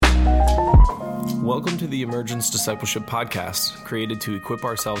Welcome to the Emergence Discipleship Podcast, created to equip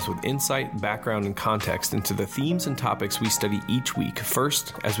ourselves with insight, background, and context into the themes and topics we study each week,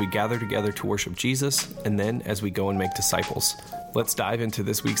 first as we gather together to worship Jesus, and then as we go and make disciples. Let's dive into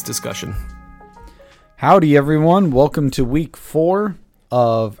this week's discussion. Howdy, everyone. Welcome to week 4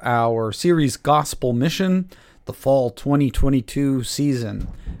 of our series Gospel Mission, the fall 2022 season.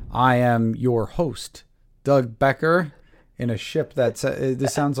 I am your host, Doug Becker, in a ship that's,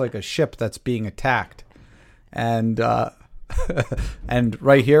 this sounds like a ship that's being attacked. And and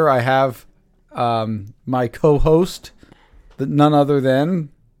right here I have my co-host, none other than...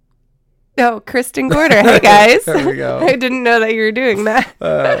 Oh, Kristen Gorder. Hey, guys. There we go. I didn't know that you were doing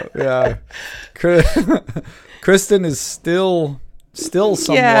that. Yeah. Kristen is still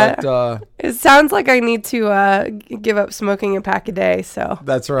somewhat... Yeah. It sounds like I need to give up smoking a pack a day, so...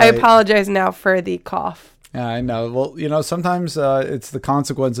 That's right. I apologize now for the cough. Yeah, I know. Well, you know, sometimes it's the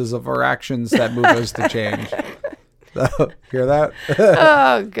consequences of our actions that move us to change. Hear that?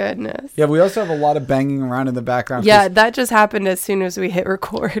 Oh, goodness. Yeah, we also have a lot of banging around in the background. Yeah, that just happened as soon as we hit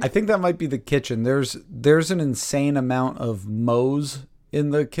record. I think that might be the kitchen. There's an insane amount of Moe's in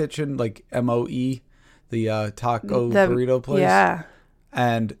the kitchen, like M-O-E, the taco burrito place. Yeah.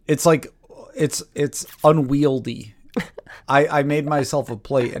 And it's like, it's unwieldy. I made myself a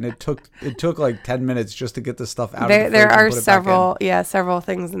plate, and it took like 10 minutes just to get the stuff out of the fridge. There are several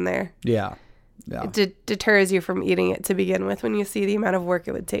things in there. Yeah. It deters you from eating it to begin with when you see the amount of work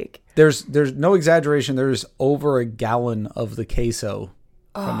it would take. There's no exaggeration. There's over a gallon of the queso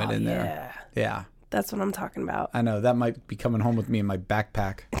from it in there. Yeah. That's what I'm talking about. I know. That might be coming home with me in my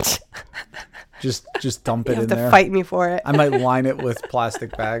backpack. just dump it in there. You have to fight me for it. I might line it with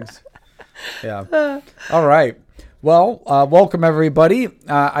plastic bags. Yeah. All right. Well, welcome everybody.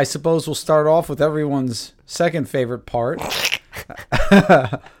 I suppose we'll start off with everyone's second favorite part.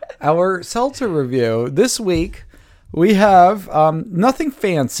 Our seltzer review. This week, we have nothing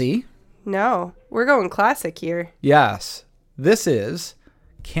fancy. No, we're going classic here. Yes. This is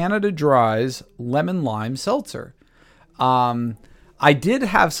Canada Dry's Lemon Lime Seltzer. I did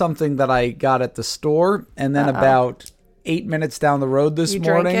have something that I got at the store, and then about 8 minutes down the road this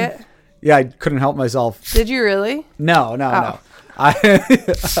morning. Drank it? Yeah, I couldn't help myself. Did you really? No.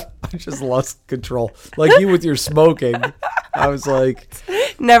 I just lost control. Like you with your smoking. I was like...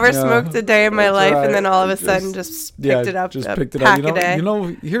 Never smoked a day in my life, right. And then all of a sudden just picked it up. You know,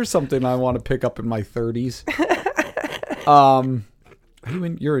 here's something I want to pick up in my 30s.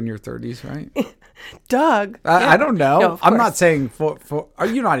 You're in your 30s, right? Doug. I don't know. No, I'm not saying are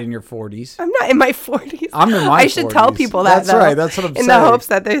you not in your 40s? I'm not in my 40s. I'm in my 40s. I should tell people that. That's right. That's what I'm saying. In the hopes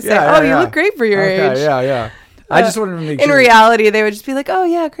that they say, you look great for your age. Yeah. I just wanted to make sure. In reality, they would just be like, oh,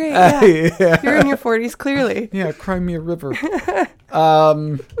 yeah, great. Yeah. You're in your 40s, clearly. Yeah, cry me a river. Yeah,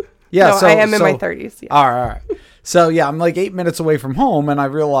 no, I am in my 30s. Yeah. All right. So, yeah, I'm like 8 minutes away from home, and I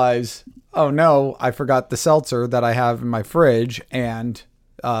realize, oh, no, I forgot the seltzer that I have in my fridge, and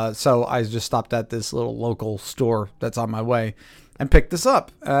so I just stopped at this little local store that's on my way and picked this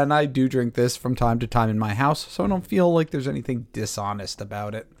up. And I do drink this from time to time in my house, so I don't feel like there's anything dishonest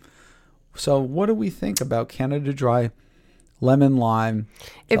about it. So what do we think about Canada Dry Lemon Lime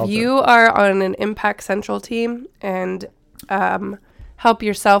Seltzer? If you are on an Impact Central team and help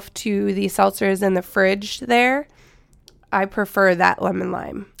yourself to the seltzers in the fridge there, I prefer that lemon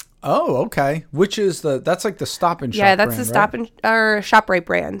lime. Oh, okay. Which is that's like the Stop and Shop Yeah, that's brand, the Stop and or ShopRite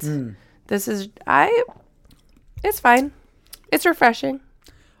brand. This is it's fine. It's refreshing.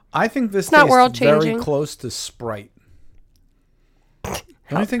 I think this not tastes world-changing. very close to Sprite.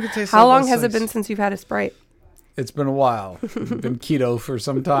 Don't you think it tastes How like long this? has it been since you've had a Sprite? It's been a while. I've been keto for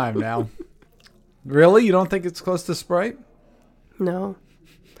some time now. Really? You don't think it's close to Sprite? No.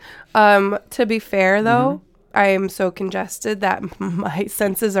 To be fair, though, I am so congested that my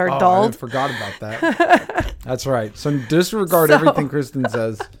senses are dulled. I forgot about that. That's right. So disregard everything Kristen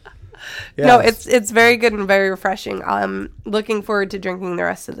says. Yes. No, it's very good and very refreshing. I'm looking forward to drinking the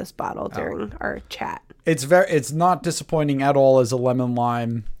rest of this bottle during our chat. It's not disappointing at all as a lemon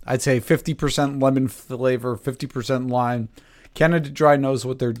lime. I'd say 50% lemon flavor, 50% lime. Canada Dry knows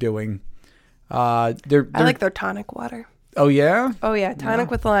what they're doing. I like their tonic water. Oh yeah? Oh yeah, tonic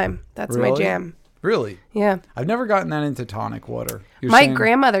with lime. That's Really? my jam. Really? Yeah. I've never gotten that into tonic water. My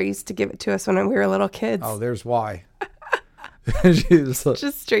grandmother used to give it to us when we were little kids. Oh, there's why.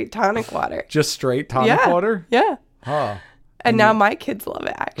 Just straight tonic water. Just straight tonic water? Yeah. Huh. And now my kids love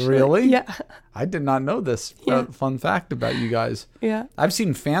it, actually. Really? Yeah. I did not know this fun fact about you guys. Yeah. I've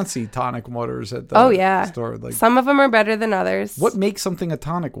seen fancy tonic waters at the store. Like, some of them are better than others. what makes something a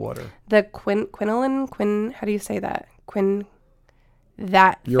tonic water? The quinoline, how do you say that?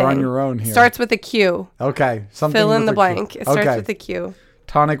 that You're thing. on your own here. Starts with a Q. Okay. Something Fill in with the a Q. blank. It starts Okay. with a Q.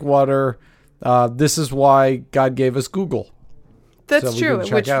 Tonic water. This is why God gave us Google. That's So we true, can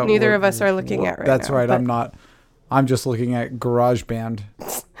check which out neither what- of us are looking at right That's now. right. but I'm just looking at GarageBand.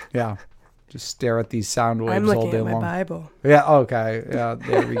 Yeah. Just stare at these sound waves I'm all looking day at my long. Bible. Yeah, okay. Yeah,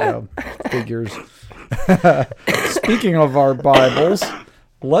 there we go. Figures. Speaking of our Bibles,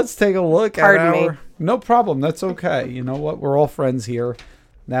 let's take a look at Pardon our... me. No problem. That's okay. You know what? We're all friends here.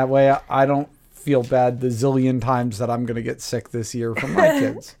 That way I don't feel bad the zillion times that I'm going to get sick this year from my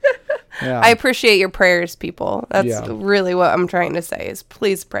kids. Yeah. I appreciate your prayers, people. That's Yeah. really what I'm trying to say is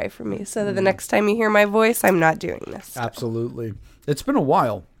please pray for me so that the next time you hear my voice, I'm not doing this. Absolutely. It's been a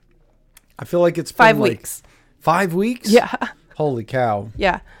while. I feel like it's been 5 like weeks. 5 weeks? Yeah. Holy cow.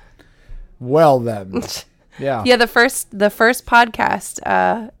 Yeah. Well then. Yeah. Yeah, the first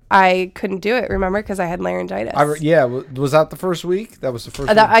podcast, I couldn't do it, remember? Because I had laryngitis. Was that the first week? That was the first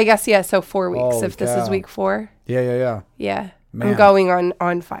week? I guess, yeah, so 4 weeks Holy if this is cow. week 4. Yeah. Yeah. Man. I'm going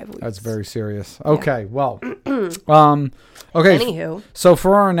on 5 weeks. That's very serious. Okay, well. Okay. Anywho. So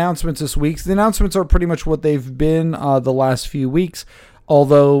for our announcements this week, the announcements are pretty much what they've been the last few weeks.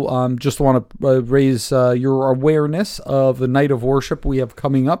 Although, just want to raise your awareness of the night of worship we have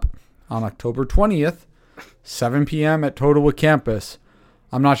coming up on October 20th, 7 p.m. at Totowa Campus.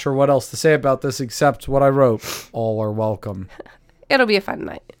 I'm not sure what else to say about this except what I wrote. All are welcome. It'll be a fun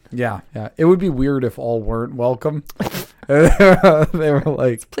night. Yeah. It would be weird if all weren't welcome. They were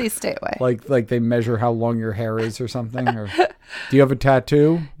like, Please stay away. like they measure how long your hair is or something. Or do you have a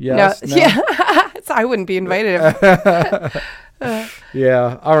tattoo? Yes. No? Yeah. So I wouldn't be invited.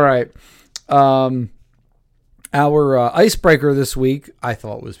 Yeah. All right. Our icebreaker this week, I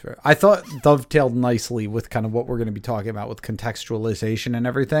thought dovetailed nicely with kind of what we're going to be talking about with contextualization and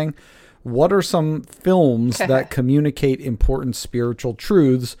everything. What are some films that communicate important spiritual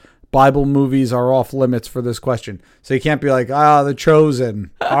truths? Bible movies are off limits for this question. So you can't be like, The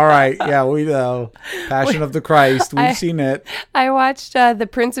Chosen. All right. Yeah, we know. Passion of the Christ. We've seen it. I watched The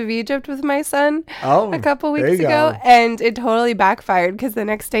Prince of Egypt with my son a couple there weeks you ago, go. and it totally backfired because the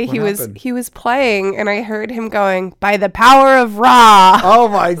next day What happened? he was playing, and I heard him going, "By the power of Ra." Oh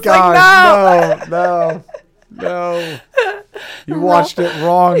my God. No. You watched it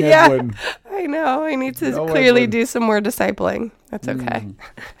wrong, Yeah. Edwin. I know. I need to No, clearly Edwin. do some more discipling. That's okay.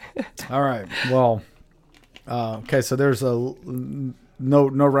 All right. Well, okay. So there's no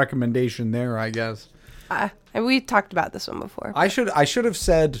recommendation there, I guess. We talked about this one before. I should have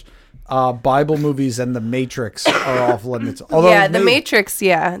said Bible movies and The Matrix are off limits. Although Yeah, The Matrix.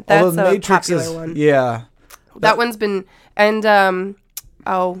 Yeah, that's a popular one. Yeah. That one's been and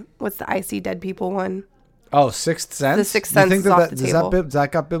what's the I See Dead People one? Oh, Sixth Sense. The Sixth You Sense think is off the table. does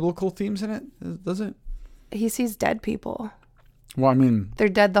that got biblical themes in it? Does it? He sees dead people. Well, I mean, They're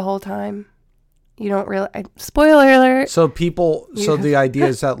dead the whole time. You don't really. Spoiler alert. so the idea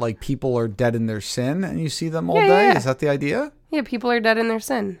is that like people are dead in their sin and you see them all day. Yeah. Is that the idea? Yeah, people are dead in their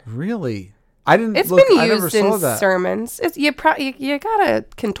sin. Really? I didn't. It's look, been I never used saw in that. sermons. It's you gotta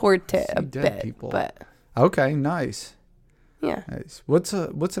contort it a dead bit, people. but Okay, nice. yeah. Nice. What's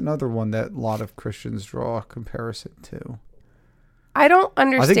another one that a lot of Christians draw a comparison to? I don't I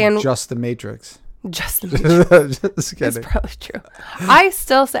understand. think just The Matrix. Just Just It's kidding. probably true. I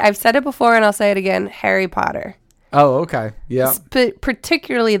still say I've said it before and I'll say it again. Harry Potter, Oh, okay. Yeah.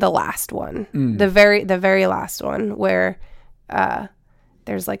 particularly the last one, the very last one where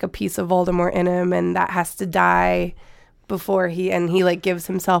there's like a piece of Voldemort in him and that has to die before he like gives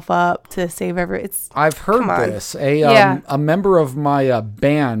himself up to save I've heard come on. this. Yeah. A member of my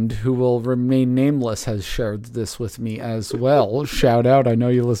band who will remain nameless has shared this with me as well. Shout out. I know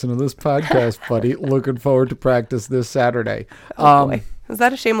you listen to this podcast, buddy. Looking forward to practice this Saturday. Oh boy. Is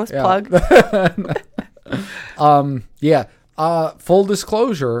that a shameless plug? Yeah. Full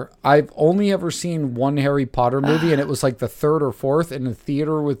disclosure, I've only ever seen one Harry Potter movie, and it was like the third or fourth in a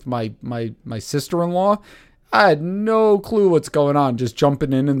theater with my sister-in-law. I had no clue what's going on, just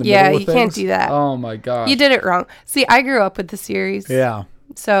jumping in the middle of Yeah, things. you can't do that. Oh my god. You did it wrong. See, I grew up with the series. Yeah.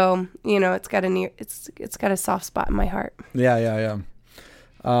 So, it's got it's got a soft spot in my heart. Yeah.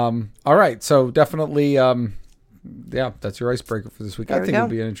 All right, so definitely that's your icebreaker for this week. There I we think go. it'll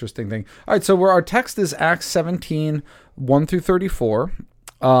be an interesting thing. All right, so our text is Acts 17, 1 through 34.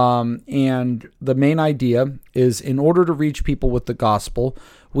 And the main idea is in order to reach people with the gospel,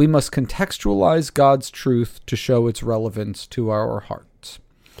 we must contextualize God's truth to show its relevance to our hearts.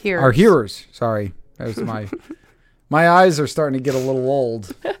 Our hearers. Sorry. That was my eyes are starting to get a little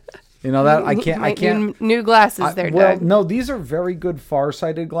old. You know that I can't. New glasses there, well, Doug. no, these are very good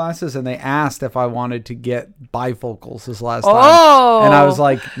far-sighted glasses, and they asked if I wanted to get bifocals this last time, and I was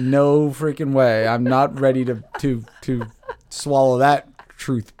like, no freaking way. I'm not ready to swallow that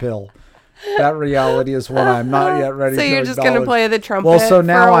truth pill. That reality is one I'm not yet ready to So you're just going to acknowledge. play the trumpet Well, so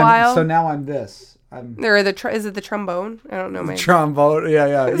now for a while? I'm this. Or is it the trombone? I don't know. Trombone.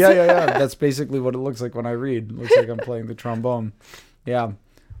 Yeah. That's basically what it looks like when I read. It looks like I'm playing the trombone. Yeah.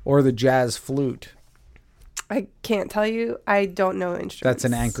 Or the jazz flute. I can't tell you. I don't know instruments. That's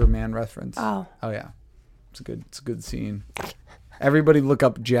an Anchorman reference. Oh yeah. It's a good scene. Everybody look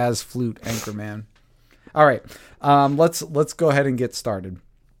up jazz flute Anchorman. All right. Let's go ahead and get started.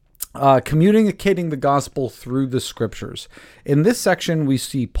 Communicating the gospel through the scriptures. In this section, we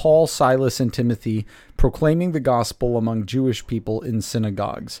see Paul, Silas, and Timothy proclaiming the gospel among Jewish people in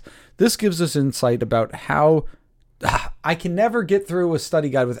synagogues. This gives us insight about how I can never get through a study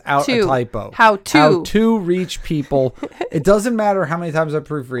guide without a typo. How to reach people. It doesn't matter how many times I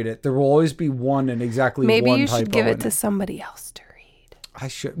proofread it. There will always be one and exactly one typo. Maybe you should give it to somebody else to read. I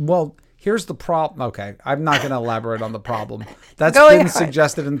should. Well, here's the problem. Okay, I'm not going to elaborate on the problem. That's been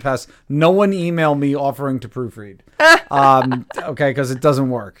suggested in the past. No one email me offering to proofread. Okay, because it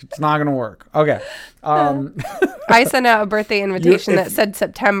doesn't work. It's not going to work. Okay. I sent out a birthday invitation that said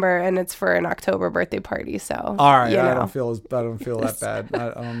September, and it's for an October birthday party. So all right, I don't feel that bad.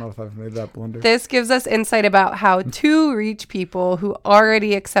 I don't know if I've made that blunder. This gives us insight about how to reach people who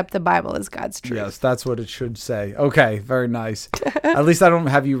already accept the Bible as God's truth. Yes, that's what it should say. Okay, very nice. At least I don't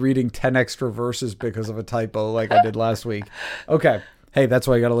have you reading 10 extra verses because of a typo like I did last week. Okay. Hey, that's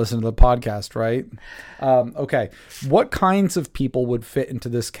why you got to listen to the podcast, right? Okay. What kinds of people would fit into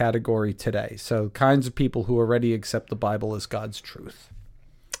this category today? So kinds of people who already accept the Bible as God's truth.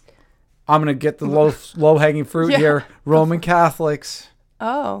 I'm going to get the low-hanging fruit here. Roman Catholics.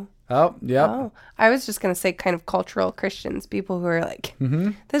 Oh, yep. Oh, I was just going to say kind of cultural Christians, people who are like,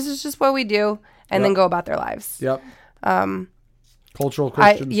 this is just what we do, and then go about their lives. Yep. Cultural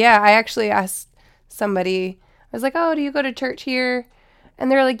Christians. I actually asked somebody, I was like, oh, do you go to church here? And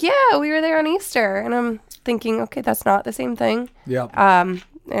they're like, yeah, we were there on Easter. And I'm thinking, okay, that's not the same thing. Yeah. And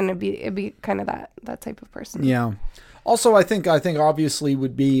it'd be kind of that type of person. Yeah. Also, I think obviously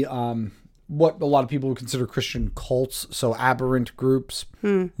would be what a lot of people would consider Christian cults. So aberrant groups,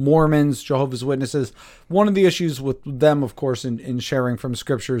 Mormons, Jehovah's Witnesses. One of the issues with them, of course, in sharing from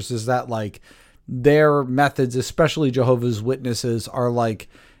scriptures is that like their methods, especially Jehovah's Witnesses, are like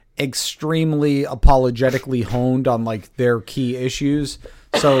extremely apologetically honed on like their key issues.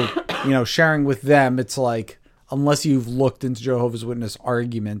 So, sharing with them, it's like, unless you've looked into Jehovah's Witness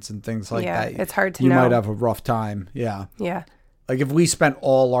arguments and things like that, it's hard to know. You might have a rough time. Yeah. Yeah. Like if we spent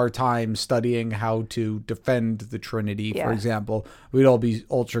all our time studying how to defend the Trinity, for example, we'd all be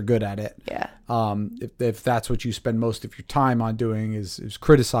ultra good at it. Yeah. If that's what you spend most of your time on doing is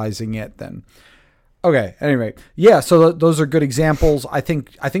criticizing it, then okay. Anyway, so those are good examples. I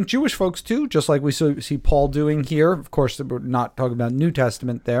think Jewish folks too, just like we see Paul doing here. Of course, we're not talking about New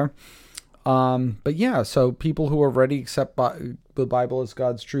Testament there. But yeah, so people who already accept the Bible as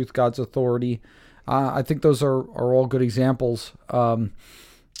God's truth, God's authority. I think those are all good examples.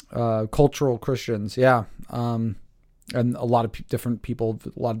 Cultural Christians, and a lot of different people,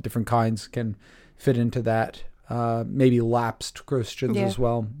 a lot of different kinds can fit into that. Maybe lapsed Christians as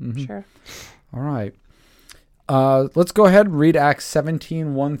well. Mm-hmm. Sure. All right. Let's go ahead and read Acts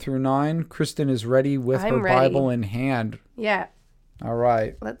 17, 1-9. Kristen is ready with her Bible in hand. Yeah. All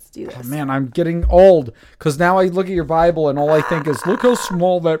right. Let's do this. Oh, man, I'm getting old because now I look at your Bible and all I think is, look how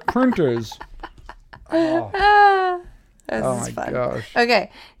small that print is. Oh, this is fun. Gosh. Okay.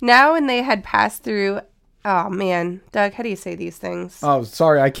 Now when they had passed through, oh man, Doug, how do you say these things? Oh,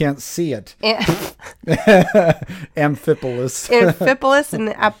 sorry, I can't see it. Amphipolis. Amphipolis and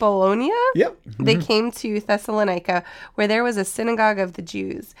Apollonia? Yep. They came to Thessalonica, where there was a synagogue of the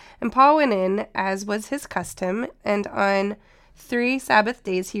Jews. And Paul went in, as was his custom, and on 3 Sabbath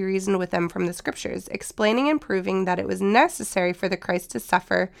days he reasoned with them from the scriptures, explaining and proving that it was necessary for the Christ to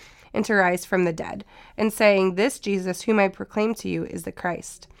suffer and to rise from the dead, and saying, this Jesus whom I proclaim to you is the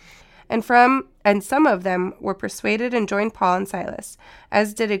Christ. And some of them were persuaded and joined Paul and Silas,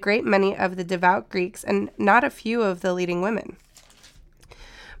 as did a great many of the devout Greeks and not a few of the leading women.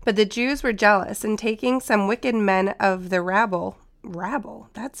 But the Jews were jealous, and taking some wicked men of the rabble,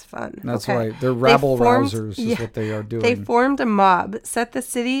 that's fun. That's right. They're rabble-rousers is what they are doing. They formed a mob, set the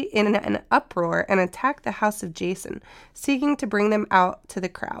city in an uproar, and attacked the house of Jason, seeking to bring them out to the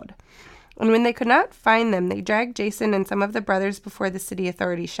crowd. And when they could not find them, they dragged Jason and some of the brothers before the city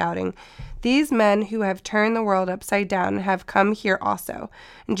authorities, shouting, "These men who have turned the world upside down have come here also,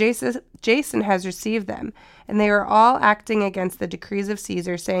 and Jason has received them. And they are all acting against the decrees of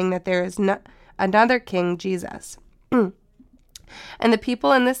Caesar, saying that there is another king, Jesus." And the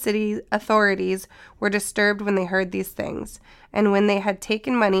people in the city authorities were disturbed when they heard these things. And when they had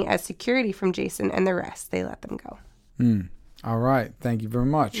taken money as security from Jason and the rest, they let them go. All right. Thank you very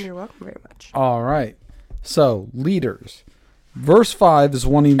much. You're welcome very much. All right. So, leaders. Verse 5 is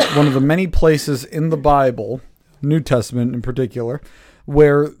one of the many places in the Bible, New Testament in particular,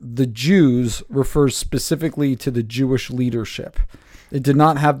 where the Jews refers specifically to the Jewish leadership. It did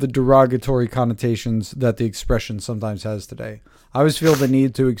not have the derogatory connotations that the expression sometimes has today. I always feel the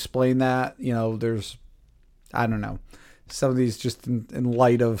need to explain that. You know, there's, I don't know, some of these just in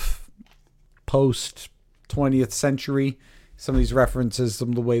light of post-20th century, some of these references, some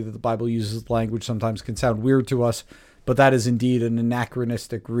of the way that the Bible uses language sometimes can sound weird to us, but that is indeed an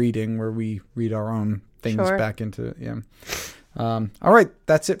anachronistic reading where we read our own things back into it. Yeah. All right,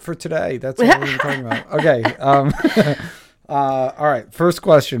 that's it for today. That's what we're talking about. Okay. All right, first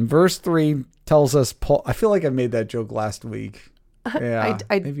question. Verse 3 tells us Paul. I feel like I made that joke last week. Yeah,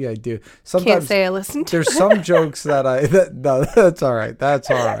 maybe I do. Sometimes can't say I listened to there's some jokes that no, that's all right. That's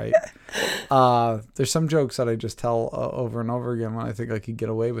all right. There's some jokes that I just tell over and over again when I think I could get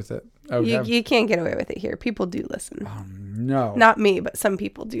away with it. Okay. You can't get away with it here. People do listen. No. Not me, but some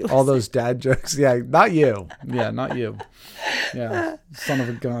people do listen. All those dad jokes. Yeah, not you. Yeah, not you. Yeah, son of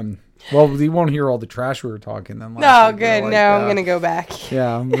a gun. Well, you won't hear all the trash we were talking then. No, good. Like, no, I'm going to go back.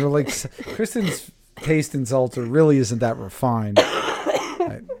 Yeah, we're like, Kristen's taste in seltzer really isn't that refined.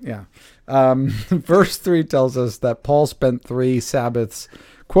 Right, yeah. Verse 3 tells us that Paul spent 3 Sabbaths,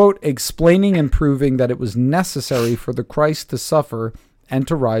 quote, explaining and proving that it was necessary for the Christ to suffer and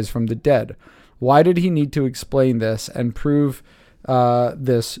to rise from the dead. Why did he need to explain this and prove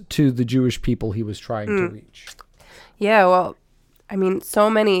this to the Jewish people he was trying to reach? Yeah, well, I mean, so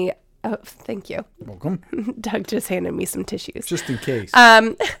many... Oh, thank you. Welcome. Doug just handed me some tissues. Just in case.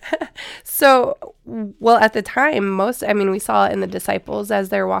 So, well, at the time, we saw it in the disciples as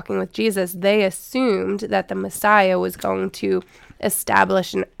they're walking with Jesus, they assumed that the Messiah was going to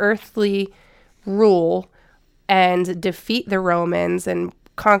establish an earthly rule and defeat the Romans and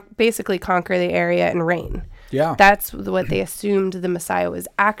basically conquer the area and reign. Yeah. That's what they assumed the Messiah was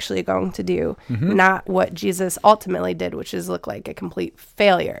actually going to do, not what Jesus ultimately did, which is look like a complete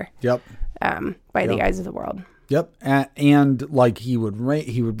failure. Yep. By the eyes of the world. Yep. And like he would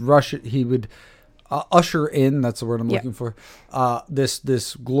usher in, that's the word I'm looking for,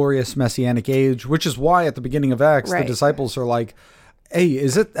 this glorious messianic age, which is why at the beginning of Acts, the disciples are like, hey,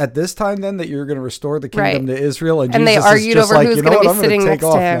 is it at this time then that you're going to restore the kingdom to Israel? And Jesus they argued over like, who's going to be sitting next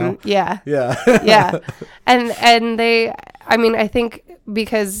to him. Now. Yeah. Yeah. Yeah. And they, I think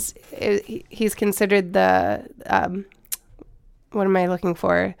because he's considered the, what am I looking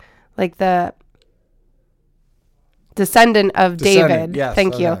for? Like the descendant of David. Yes,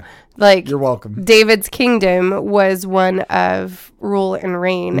 Thank you. Like you're welcome. David's kingdom was one of rule and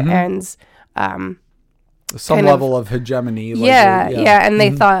reign and, some level of hegemony. And they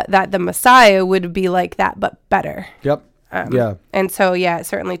thought that the Messiah would be like that, but better. Yep. And so, it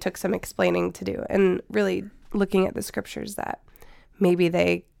certainly took some explaining to do and really looking at the scriptures that maybe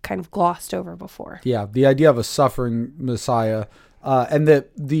they kind of glossed over before. Yeah. The idea of a suffering Messiah, and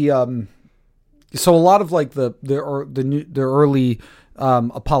so a lot of like the early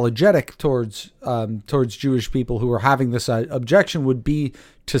apologetic towards Jewish people who are having this objection would be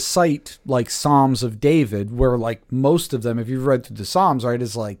to cite like Psalms of David, where like most of them, if you've read through the Psalms, right,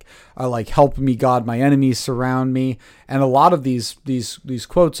 is like, help me God, my enemies surround me. And a lot of these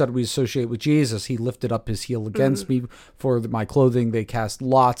quotes that we associate with Jesus, he lifted up his heel against me, for my clothing they cast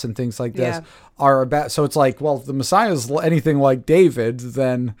lots and things like this are about. So it's like, well, if the Messiah is anything like David,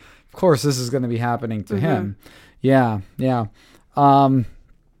 then of course this is going to be happening to him. Yeah. Yeah.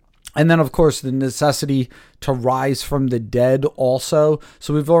 And then, of course, the necessity to rise from the dead also.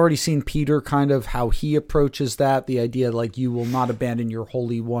 So we've already seen Peter kind of how he approaches that, the idea like you will not abandon your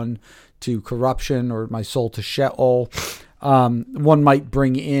Holy One to corruption or my soul to Sheol. One might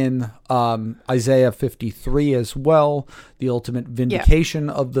bring in Isaiah 53 as well, the ultimate vindication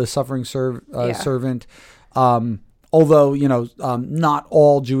of the suffering servant. Although, not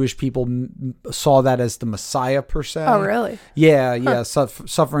all Jewish people saw that as the Messiah per se. Oh, really? Yeah, yeah.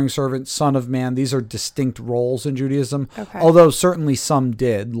 Suffering servant, son of man. These are distinct roles in Judaism. Okay. Although certainly some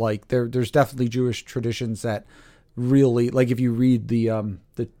did. Like there's definitely Jewish traditions that really, like if you read the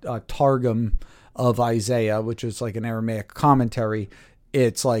Targum of Isaiah, which is like an Aramaic commentary,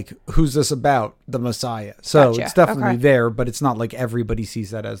 it's like, who's this about? The Messiah. So Gotcha. it's definitely Okay. there, but it's not like everybody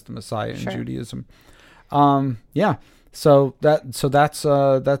sees that as the Messiah in Sure. Judaism. Yeah. So that's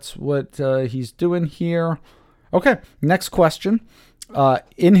what he's doing here. Okay. Next question.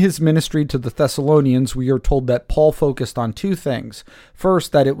 In his ministry to the Thessalonians, we are told that Paul focused on two things.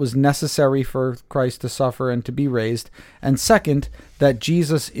 First, that it was necessary for Christ to suffer and to be raised. And second, that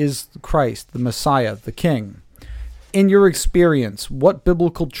Jesus is Christ, the Messiah, the King. In your experience, what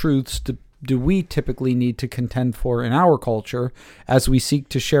biblical truths do we typically need to contend for in our culture as we seek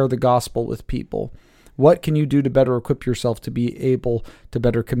to share the gospel with people? What can you do to better equip yourself to be able to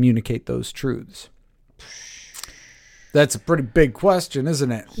better communicate those truths? That's a pretty big question,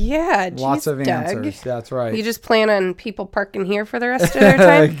 isn't it? Yeah, Lots geez, of Doug. answers. That's right. You just plan on people parking here for the rest of their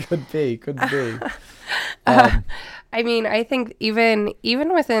time? Could be. I mean, I think even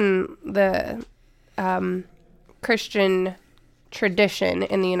within the Christian tradition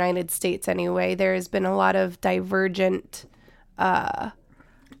in the United States anyway, there has been a lot of divergent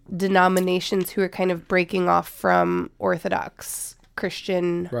denominations who are kind of breaking off from Orthodox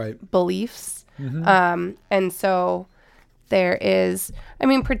Christian Right. beliefs. And so there is, I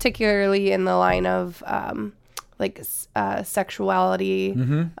mean, particularly in the line of sexuality,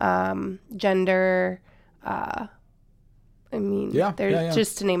 gender, I mean, Yeah, there's yeah.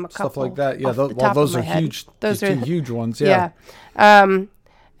 just to name a couple. Stuff like that. Yeah, off the well, top those of are my head. huge. Those two are huge ones. yeah. Yeah.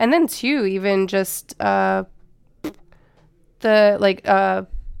 And then too, even just the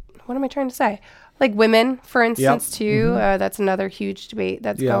what am I trying to say? Like women, for instance, too. That's another huge debate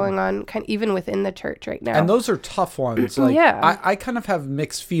that's going on, even within the church right now. And those are tough ones. Like, Yeah. I kind of have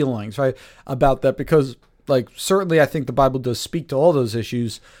mixed feelings, right, about that because, like, certainly I think the Bible does speak to all those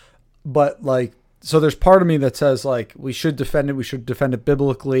issues, but like, so there's part of me that says like we should defend it. We should defend it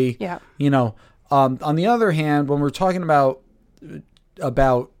biblically. Yeah. You know. On the other hand, when we're talking about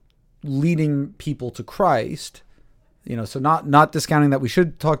leading people to Christ, you know, so not discounting that we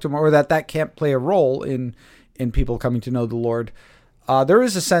should talk to them or that can't play a role in people coming to know the Lord. There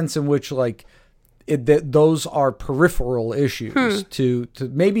is a sense in which like that those are peripheral issues to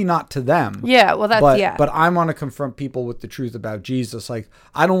maybe not to them. Yeah, well, that's But I want to confront people with the truth about Jesus. Like,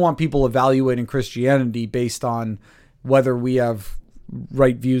 I don't want people evaluating Christianity based on whether we have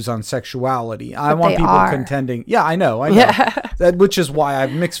right views on sexuality. I want people contending. Yeah, I know. That, which is why I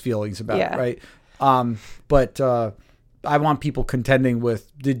have mixed feelings about it, right? But I want people contending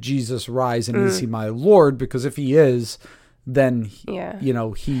with, did Jesus rise and is he my Lord? Because if he is, then you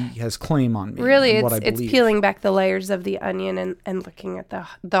know, he has claim on me. Really, and what I it's believe. peeling back the layers of the onion and looking at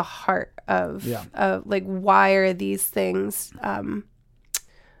the heart of like, why are these things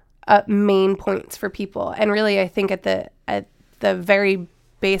main points for people? And really, I think at the very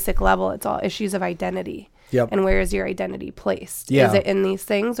basic level, it's all issues of identity. Yep. And where is your identity placed? Yeah. Is it in these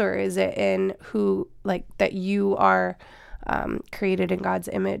things, or is it in who, like, that you are created in God's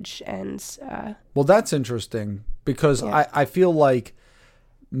image? And well, that's interesting because I feel like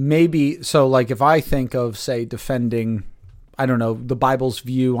maybe, so like if I think of, say, defending, I don't know, the Bible's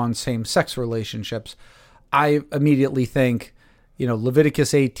view on same-sex relationships, I immediately think, you know,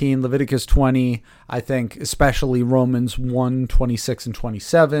 Leviticus 18, Leviticus 20, I think especially Romans 1, 26 and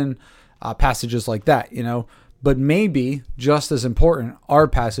 27, passages like that, you know. But maybe just as important are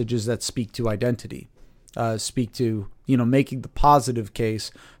passages that speak to identity, speak to, you know, making the positive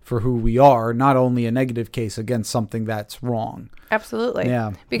case for who we are, not only a negative case against something that's wrong. absolutely.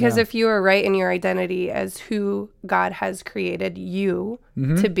 Yeah. Because if you are right in your identity as who God has created you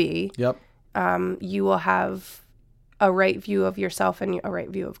to be, Yep. you will have a right view of yourself and a right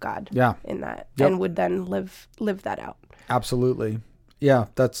view of God. Yeah. In that, Yep. and would then live that out. Absolutely. Yeah,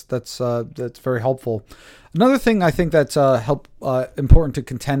 that's very helpful. Another thing I think that's important to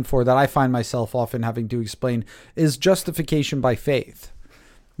contend for that I find myself often having to explain is justification by faith.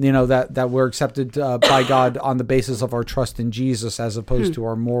 You know, that we're accepted by God on the basis of our trust in Jesus as opposed to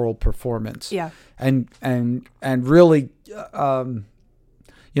our moral performance. Yeah. And really, you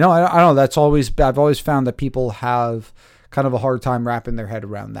know, I don't know. I've always found that people have kind of a hard time wrapping their head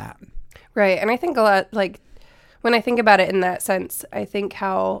around that. Right. And I think a lot, like, when I think about it in that sense, I think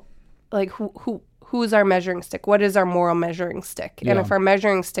how, like, who's our measuring stick? What is our moral measuring stick? And if our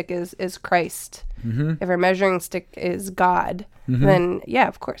measuring stick is Christ, if our measuring stick is God, then yeah,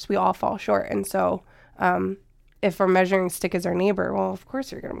 of course we all fall short. And so, if our measuring stick is our neighbor, well, of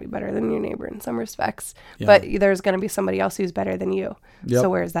course you're going to be better than your neighbor in some respects, but there's going to be somebody else who's better than you. Yep. So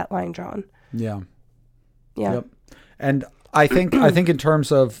where is that line drawn? Yeah. Yeah. Yep. And I think in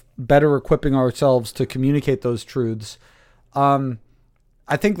terms of better equipping ourselves to communicate those truths,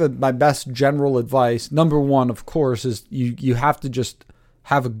 I think that my best general advice, number one, of course, is you have to just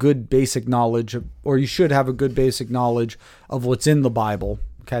have a good basic knowledge or you should have a good basic knowledge of what's in the Bible.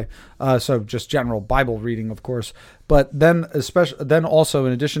 Okay. So just general Bible reading, of course, but then also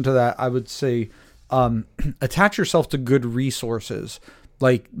in addition to that, I would say, attach yourself to good resources,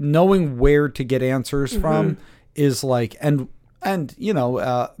 like knowing where to get answers from is like, and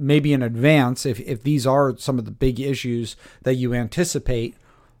maybe in advance, if these are some of the big issues that you anticipate,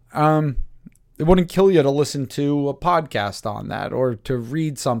 it wouldn't kill you to listen to a podcast on that or to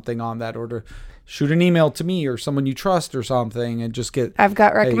read something on that or to shoot an email to me or someone you trust or something and just get... I've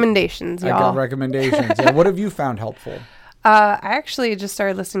got recommendations, y'all. I got recommendations. Yeah, what have you found helpful? I actually just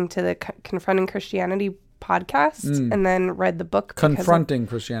started listening to the Confronting Christianity podcast and then read the book. Confronting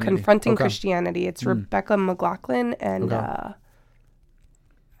Christianity. Christianity. It's Rebecca McLaughlin and...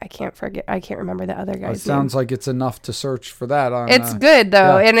 I can't remember the other guy's name. It sounds like it's enough to search for that. It's good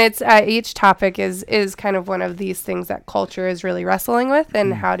though. Yeah. And it's each topic is kind of one of these things that culture is really wrestling with.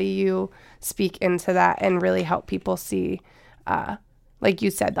 And how do you speak into that and really help people see, like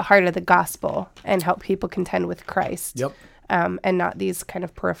you said, the heart of the gospel and help people contend with Christ. Yep. And not these kind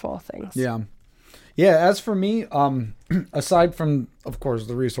of peripheral things. Yeah. Yeah. As for me, aside from, of course,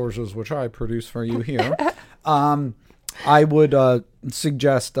 the resources which I produce for you here, I would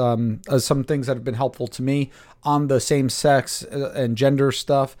suggest some things that have been helpful to me on the same sex and gender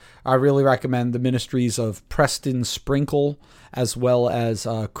stuff. I really recommend the ministries of Preston Sprinkle as well as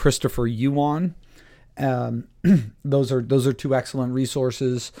Christopher Yuan. Those are two excellent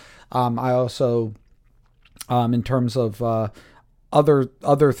resources. I also, in terms of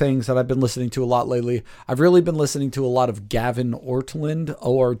other things that I've been listening to a lot lately, I've really been listening to a lot of Gavin Ortlund,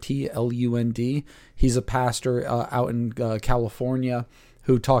 Ortlund. He's a pastor out in California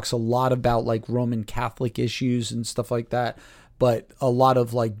who talks a lot about like Roman Catholic issues and stuff like that, but a lot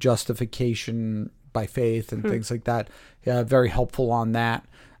of like justification by faith and things like that. Very helpful on that.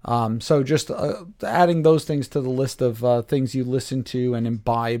 So just adding those things to the list of things you listen to and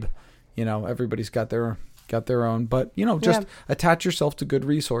imbibe. Everybody's got their own, but just attach yourself to good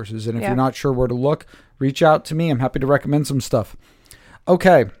resources. And if you're not sure where to look, reach out to me. I'm happy to recommend some stuff.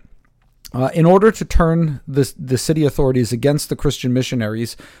 Okay. In order to turn the city authorities against the Christian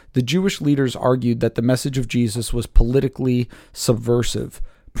missionaries, the Jewish leaders argued that the message of Jesus was politically subversive.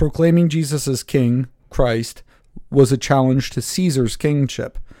 Proclaiming Jesus as king, Christ, was a challenge to Caesar's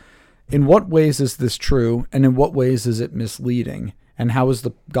kingship. In what ways is this true, and in what ways is it misleading? And how is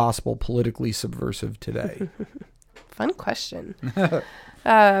the gospel politically subversive today? Fun question.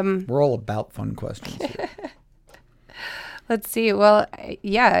 We're all about fun questions here. Let's see. Well,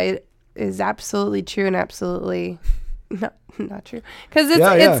 yeah, it is absolutely true and absolutely not true. Because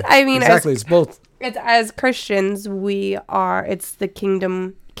it's I mean, exactly, it's both. It's as Christians, it's the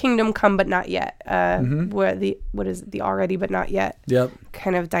kingdom come but not yet. Where what is it, the already but not yet? Yep.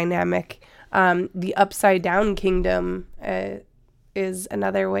 Kind of dynamic. The upside down kingdom is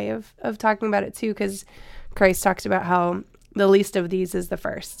another way of talking about it too, because Christ talks about how the least of these is the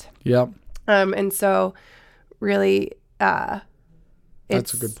first. Yep. And so really,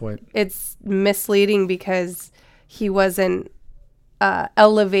 that's a good point. It's misleading because he wasn't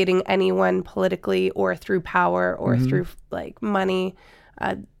elevating anyone politically or through power or through like money,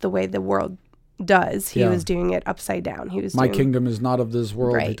 the way the world does. He was doing it upside down. My kingdom is not of this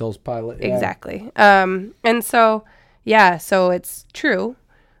world, he tells Pilate. Yeah. Exactly. And so, so it's true,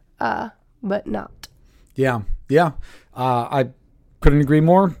 but not. Yeah. Yeah. I couldn't agree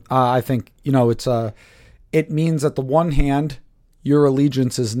more. I think, it means at the one hand, your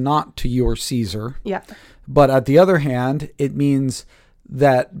allegiance is not to your Caesar. Yeah. But at the other hand, it means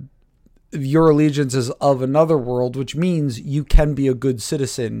that your allegiance is of another world, which means you can be a good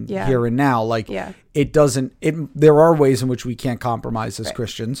citizen here and now. Like there are ways in which we can't compromise as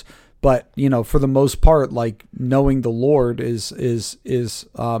Christians, but for the most part, like knowing the Lord is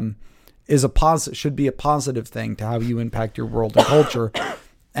a positive, should be a positive thing to how you impact your world and culture.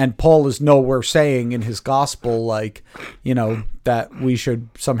 And Paul is nowhere saying in his gospel, like, that we should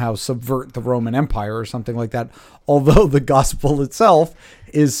somehow subvert the Roman Empire or something like that. Although the gospel itself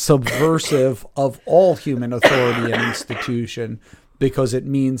is subversive of all human authority and institution, because it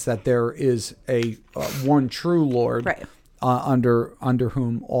means that there is a one true Lord under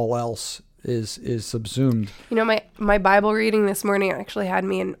whom all else is subsumed. My Bible reading this morning actually had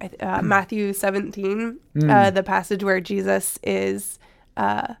me in Matthew 17, the passage where Jesus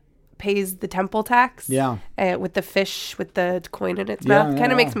pays the temple tax with the fish with the coin in its mouth.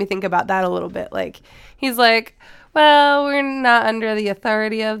 Kind of makes me think about that a little bit. Like he's like, well, we're not under the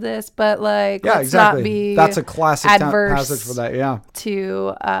authority of this, but like let's not be that's a classic passage for that.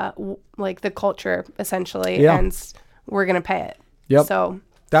 To like the culture essentially, and we're gonna pay it. Yep. So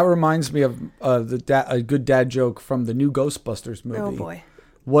That reminds me of a good dad joke from the new Ghostbusters movie. oh boy.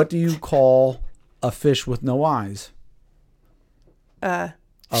 What do you call a fish with no eyes?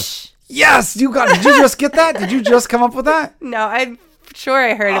 Yes, you got it. Did you just get that? Did you just come up with that? No, I'm sure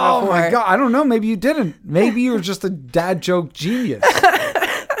I heard it Oh before. my God. I don't know. Maybe you didn't. Maybe you're just a dad joke genius.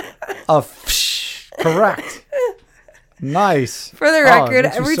 A fish. Correct. Nice. For the Oh, record,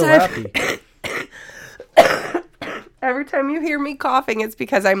 it makes me every so time happy. every time you hear me coughing, it's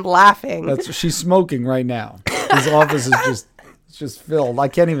because I'm laughing. She's smoking right now. His office is just filled. I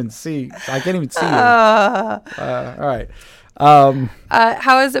can't even see you. All right.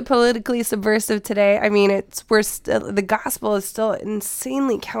 How is it politically subversive today? I mean, the gospel is still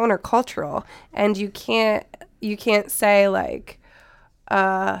insanely countercultural, and you can't say like,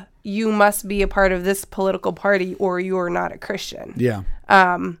 you must be a part of this political party or you're not a Christian. Yeah.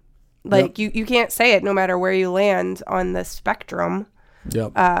 You can't say it no matter where you land on the spectrum.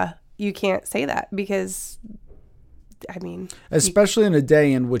 Yep. You can't say that because, I mean, especially in a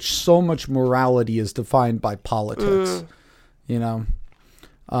day in which so much morality is defined by politics. You know.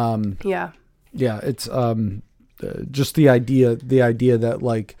 yeah. Yeah, it's just the idea that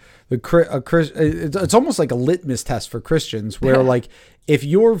like it's almost like a litmus test for Christians where like if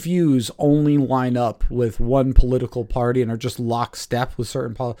your views only line up with one political party and are just lockstep with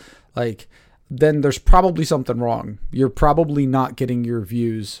certain then there's probably something wrong. You're probably not getting your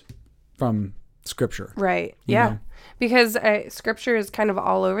views from Scripture. Right. You Yeah. know? Because Scripture is kind of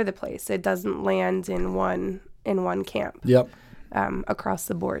all over the place. It doesn't land in one camp. Yep. Across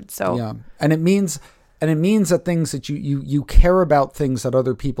the board. So yeah, and it means that things that you care about things that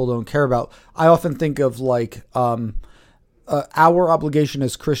other people don't care about. I often think of like our obligation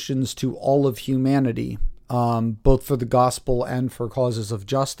as Christians to all of humanity, both for the gospel and for causes of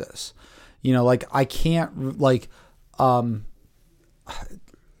justice. You know, like I can't like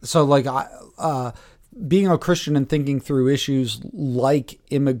being a Christian and thinking through issues like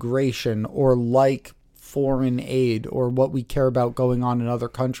immigration or like foreign aid or what we care about going on in other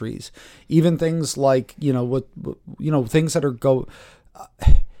countries, even things like things that are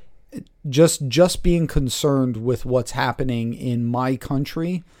just being concerned with what's happening in my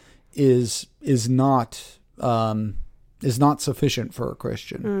country is not sufficient for a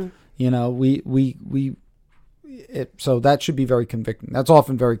Christian. You know, so that should be very convicting. That's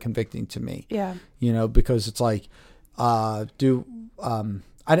often very convicting to me. Yeah. You know, because it's like I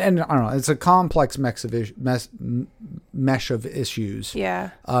don't know. It's a complex mesh of issues. Yeah.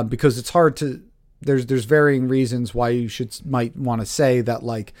 Because it's hard to. There's varying reasons why you might want to say that,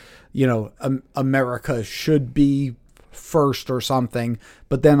 like, you know, America should be first or something.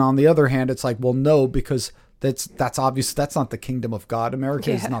 But then on the other hand, it's like, well, no, because that's obvious. That's not the kingdom of God.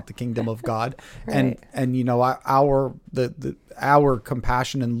 America is not the kingdom of God. Right. And you know, our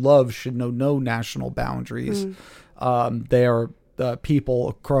compassion and love should know no national boundaries. They are. People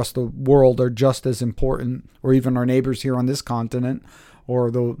across the world are just as important, or even our neighbors here on this continent or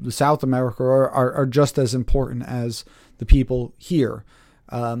the South America are just as important as the people here.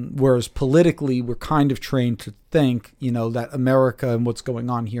 Whereas politically, we're kind of trained to think, you know, that America and what's going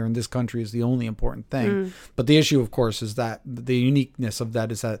on here in this country is the only important thing. But the issue, of course, is that the uniqueness of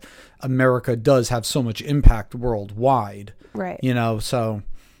that is that America does have so much impact worldwide. Right. You know, so,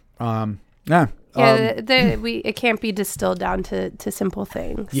 yeah. It can't be distilled down to simple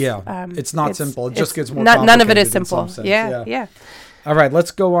things. Yeah, it's not simple. It just gets more none of it is complicated in some simple. sense. Yeah. All right,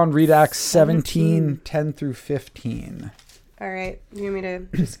 let's go on. Read Acts 17, 10 through 15. All right. You want me to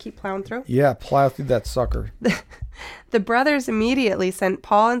just keep plowing through? Yeah, plow through that sucker. The brothers immediately sent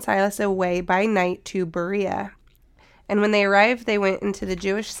Paul and Silas away by night to Berea. And when they arrived, they went into the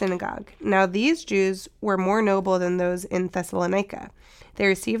Jewish synagogue. Now these Jews were more noble than those in Thessalonica. They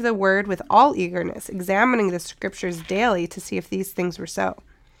received the word with all eagerness, examining the scriptures daily to see if these things were so.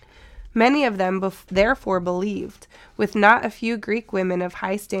 Many of them therefore believed, with not a few Greek women of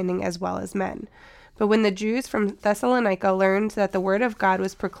high standing as well as men. But when the Jews from Thessalonica learned that the word of God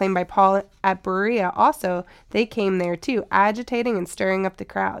was proclaimed by Paul at Berea also, they came there too, agitating and stirring up the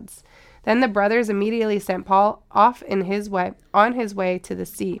crowds. Then the brothers immediately sent Paul off on his way to the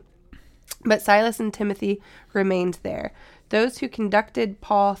sea. But Silas and Timothy remained there. Those who conducted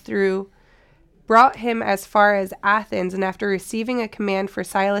Paul through brought him as far as Athens, and after receiving a command for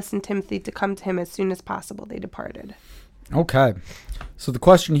Silas and Timothy to come to him as soon as possible, they departed. Okay. So the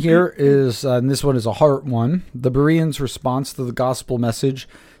question here is, and this one is a hard one, the Bereans' response to the gospel message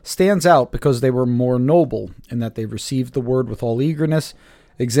stands out because they were more noble in that they received the word with all eagerness,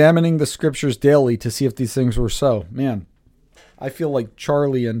 examining the scriptures daily to see if these things were so. Man, I feel like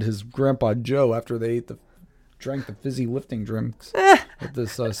Charlie and his grandpa Joe after they ate the drank the fizzy lifting drinks with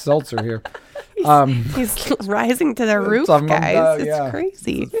this seltzer here. He's rising to the roof, guys. It's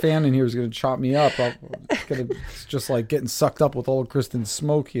crazy. The fan in here is going to chop me up. It's just like getting sucked up with all of Kristen's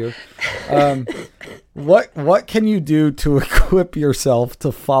smoke here. What can you do to equip yourself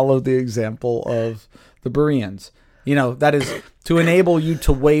to follow the example of the Bereans? You know, that is to enable you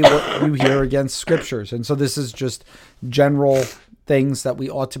to weigh what you hear against scriptures. And so this is just general things that we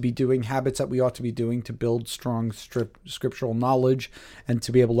ought to be doing, habits that we ought to be doing to build strong scriptural knowledge and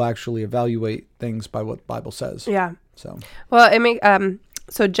to be able to actually evaluate things by what the Bible says. Yeah. So, well,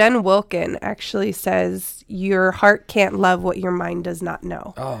 so Jen Wilkin actually says your heart can't love what your mind does not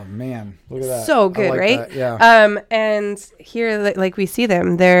know. Oh man, look at that. So good, right? That. Yeah. And here, like we see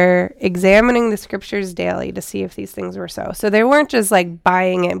them, they're examining the scriptures daily to see if these things were so. So they weren't just like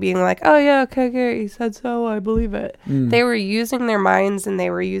buying it, being like, oh yeah, okay, he said so, I believe it. They were using their minds and they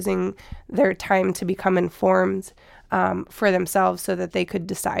were using their time to become informed for themselves, so that they could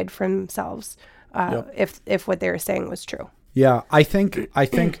decide for themselves if what they were saying was true. Yeah, I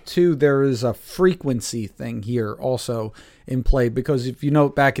think too there is a frequency thing here also in play, because if you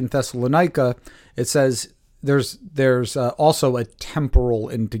note back in Thessalonica, it says there's also a temporal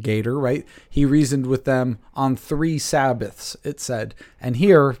indicator, right? He reasoned with them on 3 Sabbaths, it said, and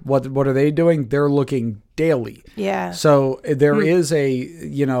here what are they doing? They're looking daily. Yeah. So there is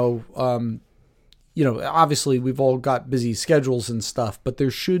a obviously we've all got busy schedules and stuff, but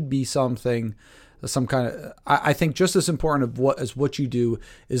there should be some kind of, I think just as important as what you do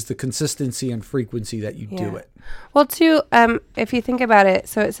is the consistency and frequency that you do it. Well, too, if you think about it,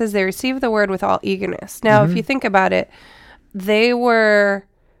 so it says they received the word with all eagerness. Now, if you think about it, they were,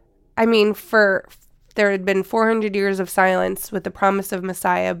 there had been 400 years of silence with the promise of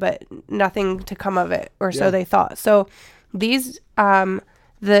Messiah, but nothing to come of it, or so they thought. So these,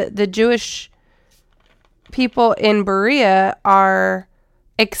 the Jewish people in Berea are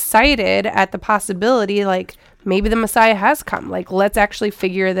excited at the possibility, like, maybe the Messiah has come. Like, let's actually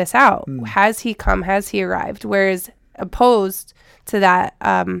figure this out. Has he come? Has he arrived? Whereas opposed to that,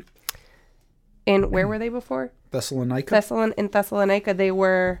 in where were they before? Thessalonica. In Thessalonica, they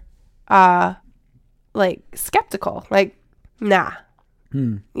were like skeptical. Like, nah.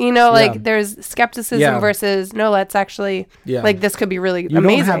 There's skepticism versus no. Let's actually like, this could be really amazing.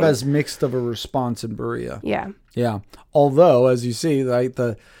 You don't have as mixed of a response in Berea. Yeah. Although, as you see, like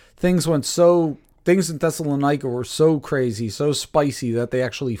things in Thessalonica were so crazy, so spicy that they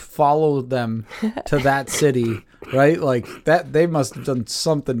actually followed them to that city, right? Like that, they must have done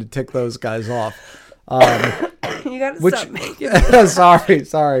something to tick those guys off. You gotta stop making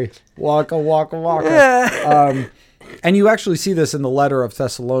sorry. Waka. And you actually see this in the letter of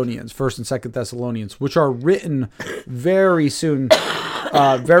Thessalonians, 1st and 2nd Thessalonians, which are written very soon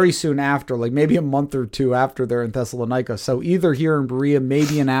after, like maybe a month or two after they're in Thessalonica. So either here in Berea,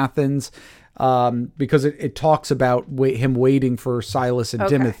 maybe in Athens, because it talks about him waiting for Silas and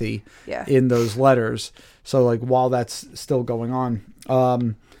Timothy in those letters. So like while that's still going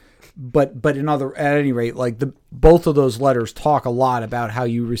on, but at any rate, like both of those letters talk a lot about how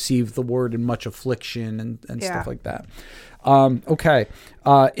you receive the word in much affliction and stuff like that.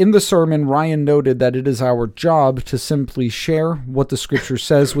 In the sermon, Ryan noted that it is our job to simply share what the scripture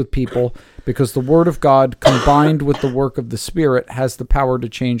says with people, because the word of God combined with the work of the Spirit has the power to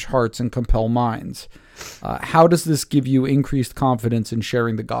change hearts and compel minds. How does this give you increased confidence in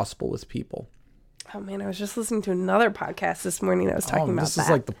sharing the gospel with people? Oh man, I was just listening to another podcast this morning that was talking about that. This is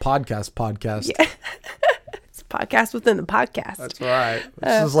like the podcast. Yeah. It's a podcast within the podcast. That's right.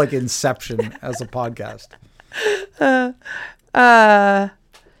 This is like Inception as a podcast.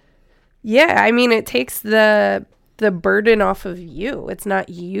 It takes the burden off of you. It's not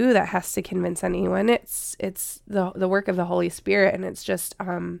you that has to convince anyone. It's the work of the Holy Spirit, and it's just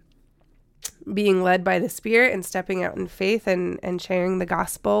being led by the Spirit and stepping out in faith and sharing the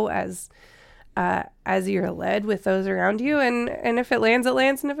gospel as you're led with those around you, and if it lands, it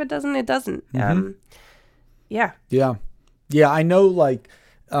lands, and if it doesn't, it doesn't. I know, like,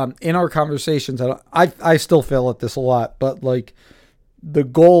 in our conversations, I still fail at this a lot, but like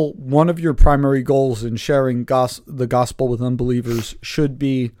one of your primary goals in sharing the gospel with unbelievers should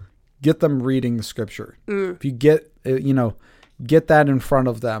be get them reading the scripture. If you get that in front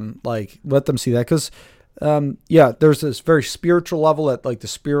of them, like let them see that, because there's this very spiritual level that like the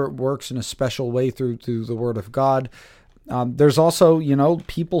Spirit works in a special way through the Word of God. There's also,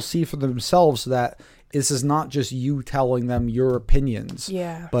 people see for themselves that this is not just you telling them your opinions,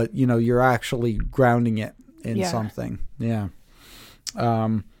 but you're actually grounding it in something. I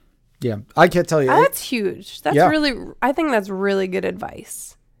can't tell you. That's huge. That's really, I think that's really good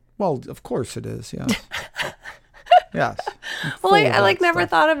advice. Well, of course it is. Yeah. Yes. Well, Full I of that never stuff.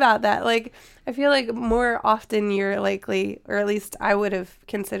 thought about that. Like, I feel like more often you're likely, or at least I would have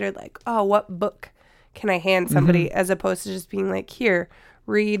considered like, oh, what book can I hand somebody, as opposed to just being like, here,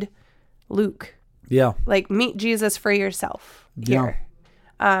 read Luke. Yeah. Like, meet Jesus for yourself here.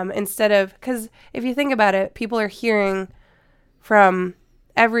 Instead of, because if you think about it, people are hearing from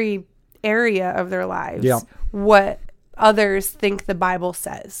every area of their lives what others think the Bible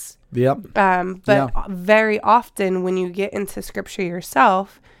says. Yep. But very often when you get into scripture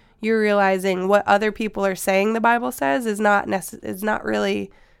yourself, you're realizing what other people are saying the Bible says is not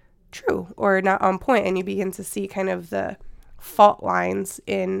really true or not on point, and you begin to see kind of the fault lines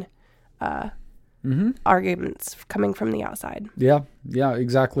in arguments coming from the outside. Yeah,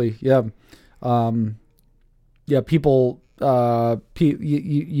 exactly. Yeah. People,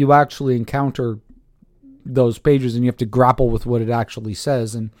 you actually encounter those pages and you have to grapple with what it actually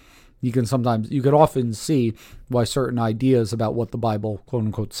says. And you could often see why certain ideas about what the Bible, quote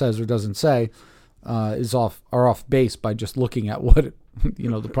unquote, says or doesn't say, are off base by just looking at what,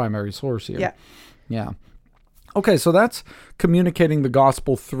 the primary source here. Yeah. Yeah. Okay. So that's communicating the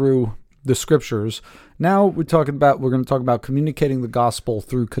gospel through the scriptures. Now we're going to talk about communicating the gospel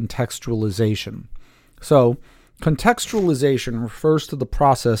through contextualization. So contextualization refers to the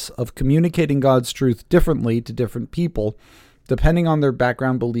process of communicating God's truth differently to different people, depending on their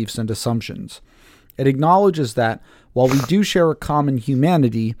background beliefs and assumptions. It acknowledges that while we do share a common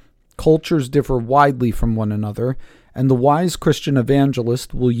humanity, cultures differ widely from one another, and the wise Christian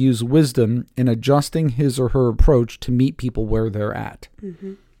evangelist will use wisdom in adjusting his or her approach to meet people where they're at.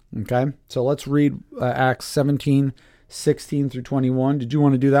 Mm-hmm. Okay, so let's read Acts 17, 16 through 21. Did you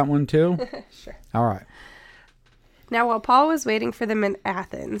want to do that one too? Sure. All right. Now, while Paul was waiting for them in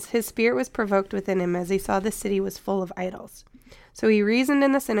Athens, his spirit was provoked within him as he saw the city was full of idols. So he reasoned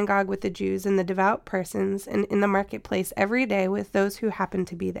in the synagogue with the Jews and the devout persons, and in the marketplace every day with those who happened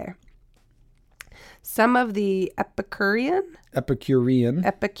to be there. Some of the Epicurean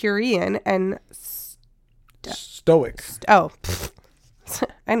and Stoic.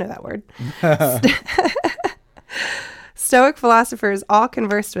 I know that word. Stoic philosophers all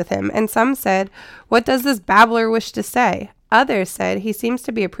conversed with him, and some said, "What does this babbler wish to say?" Others said, "He seems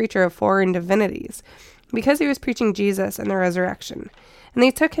to be a preacher of foreign divinities," because he was preaching Jesus and the resurrection. And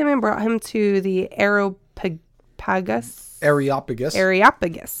they took him and brought him to the Areopagus,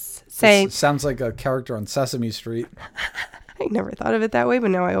 saying... This sounds like a character on Sesame Street. I never thought of it that way,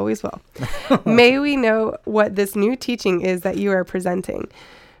 but now I always will. "May we know what this new teaching is that you are presenting?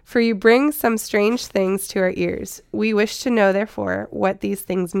 For you bring some strange things to our ears. We wish to know, therefore, what these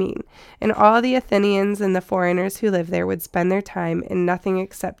things mean." And all the Athenians and the foreigners who live there would spend their time in nothing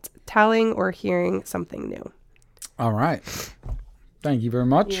except telling or hearing something new. All right. Thank you very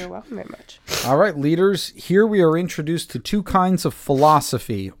much. You're welcome very much. All right, leaders. Here we are introduced to two kinds of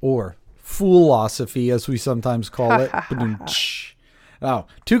philosophy, or foolosophy, as we sometimes call it.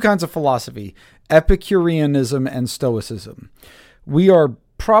 Two kinds of philosophy: Epicureanism and Stoicism. We are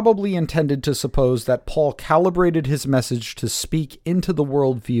probably intended to suppose that Paul calibrated his message to speak into the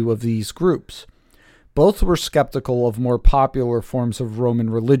worldview of these groups. Both were skeptical of more popular forms of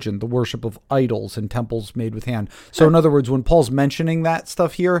Roman religion, the worship of idols and temples made with hand. So in other words, when Paul's mentioning that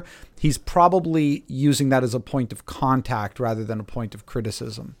stuff here, he's probably using that as a point of contact rather than a point of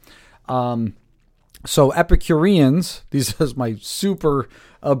criticism. So Epicureans, these is my super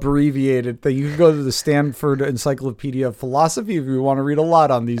abbreviated thing. You can go to the Stanford Encyclopedia of Philosophy if you want to read a lot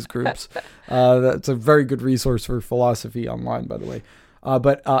on these groups. That's a very good resource for philosophy online, by the way.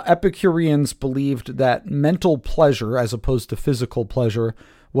 But Epicureans believed that mental pleasure, as opposed to physical pleasure,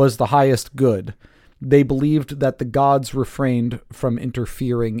 was the highest good. They believed that the gods refrained from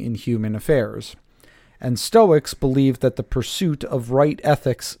interfering in human affairs. And Stoics believed that the pursuit of right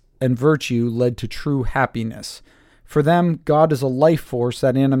ethics and virtue led to true happiness. For them, God is a life force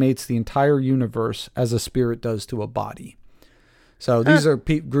that animates the entire universe as a spirit does to a body. So these are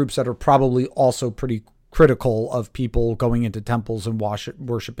groups that are probably also pretty critical of people going into temples and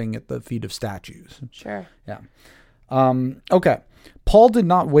worshiping at the feet of statues. Sure. Yeah. Okay. Paul did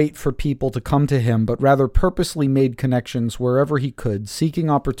not wait for people to come to him, but rather purposely made connections wherever he could, seeking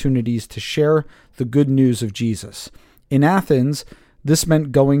opportunities to share the good news of Jesus. In Athens, this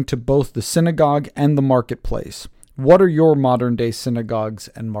meant going to both the synagogue and the marketplace. What are your modern-day synagogues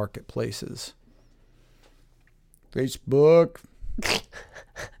and marketplaces? Facebook.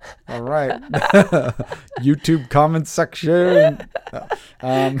 All right. YouTube comment section.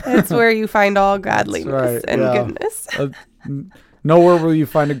 It's where you find all godliness and goodness. Nowhere will you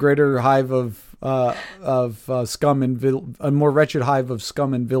find a greater hive of scum and a more wretched hive of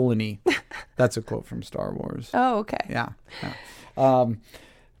scum and villainy. That's a quote from Star Wars. Oh, okay. Yeah.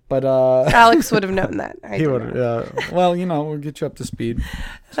 But Alex would have known that. He would. Well, we'll get you up to speed.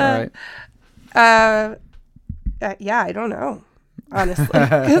 It's all right. Yeah, I don't know, honestly.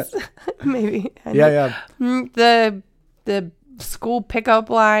 'Cause maybe. Yeah. The school pickup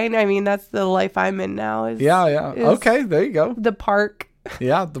line. I mean, that's the life I'm in now. Yeah. Okay, there you go. The park.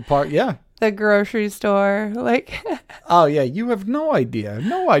 Yeah, the park. Yeah. The grocery store. Like. Oh yeah, you have no idea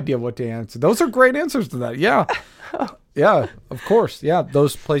what to answer. Those are great answers to that. Yeah. Yeah, of course. Yeah,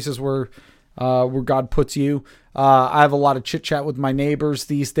 those places where God puts you. I have a lot of chit chat with my neighbors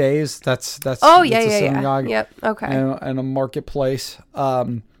these days. That's Oh a synagogue. Yep. Okay. And a marketplace.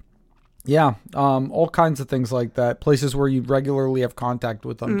 All kinds of things like that. Places where you regularly have contact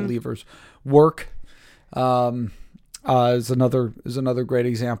with unbelievers. Work is another great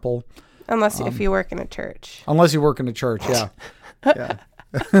example. Unless if you work in a church. Unless you work in a church, yeah. Yeah.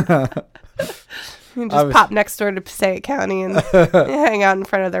 You just pop next door to Passaic County and hang out in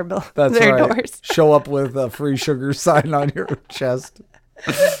front of their doors. Show up with a free sugar sign on your chest.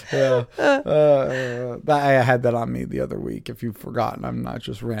 Yeah. I had that on me the other week. If you've forgotten, I'm not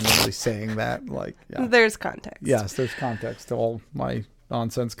just randomly saying that. There's context. Yes, there's context to all my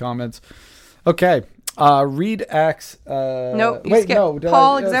nonsense comments. Okay. Read Acts. No,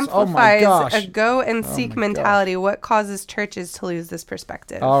 Paul exemplifies a go and seek mentality. Gosh. What causes churches to lose this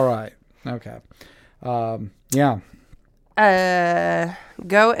perspective? All right. Okay. Yeah.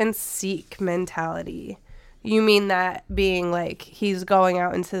 Go and seek mentality. You mean that being like he's going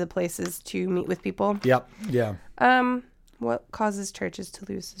out into the places to meet with people? Yep. Yeah. What causes churches to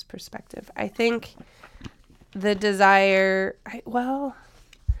lose this perspective? I think the desire. I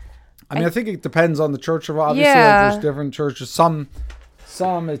think it depends on the church. Obviously, there's different churches. Some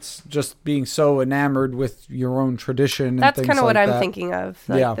it's just being so enamored with your own tradition. And that's kind of what I'm that. Thinking of,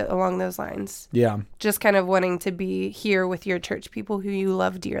 along those lines. Yeah, just kind of wanting to be here with your church people who you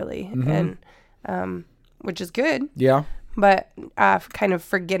love dearly, and which is good. Yeah, but kind of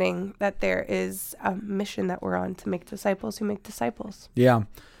forgetting that there is a mission that we're on to make disciples who make disciples. Yeah,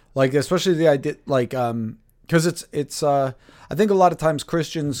 especially the idea, because it's I think a lot of times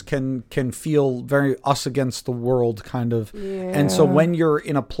Christians can feel very us against the world kind of. Yeah. And so when you're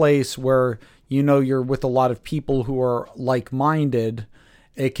in a place where you're with a lot of people who are like-minded,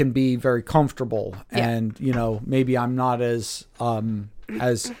 it can be very comfortable. Yeah. And maybe I'm not as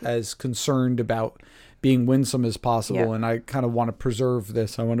concerned about being winsome as possible, and I kind of want to preserve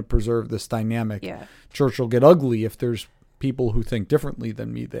this. I want to preserve this dynamic. Yeah. Church will get ugly if there's people who think differently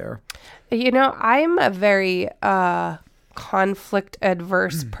than me there. I'm a very conflict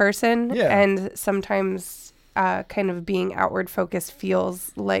adverse person, and sometimes kind of being outward focused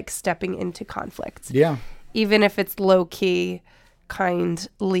feels like stepping into conflict. Yeah. Even if it's low key,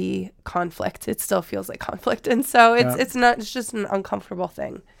 kindly conflict, it still feels like conflict, and so it's just an uncomfortable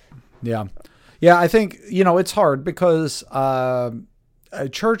thing. Yeah. Yeah, I think it's hard because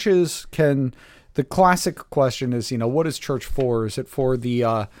churches can. The classic question is, what is church for? Is it for the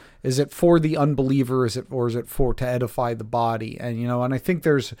unbeliever? Is it for to edify the body? And and I think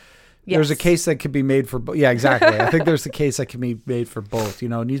there's a case that could be made for both. Yeah, exactly. I think there's a case that can be made for both. It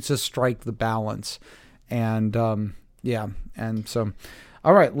needs to strike the balance, and and so.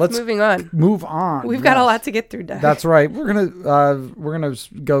 All right, let's move on. We've got a lot to get through, Doug. That's right. We're gonna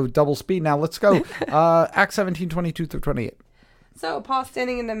go double speed now. Let's go. Acts 17:22 through 28. So Paul,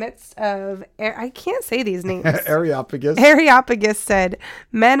 standing in the midst of, I can't say these names. Areopagus said,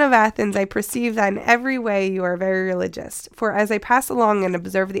 "Men of Athens, I perceive that in every way you are very religious. For as I passed along and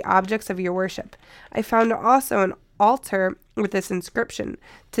observed the objects of your worship, I found also an altar with this inscription,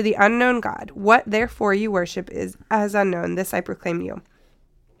 to the unknown God. What therefore you worship is as unknown. This I proclaim you.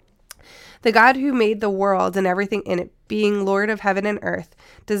 The God who made the world and everything in it, being Lord of heaven and earth,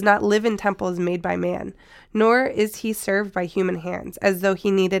 does not live in temples made by man, nor is he served by human hands, as though he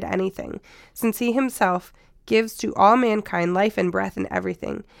needed anything, since he himself gives to all mankind life and breath and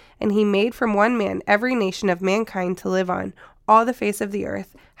everything. And he made from one man every nation of mankind to live on all the face of the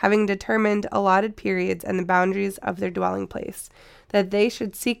earth, having determined allotted periods and the boundaries of their dwelling place, that they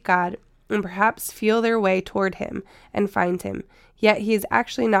should seek God and perhaps feel their way toward him and find him. Yet he is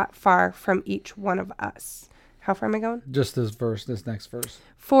actually not far from each one of us." How far am I going? Just this next verse.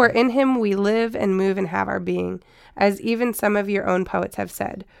 "For in him we live and move and have our being, as even some of your own poets have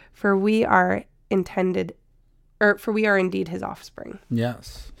said, for we are indeed his offspring."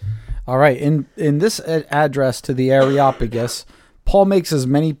 Yes. All right. In this address to the Areopagus, Paul makes as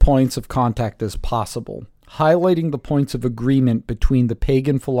many points of contact as possible, highlighting the points of agreement between the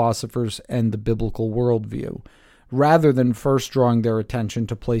pagan philosophers and the biblical worldview, rather than first drawing their attention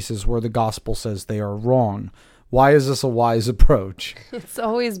to places where the gospel says they are wrong. Why is this a wise approach? It's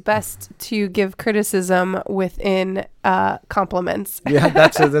always best to give criticism within compliments. Yeah,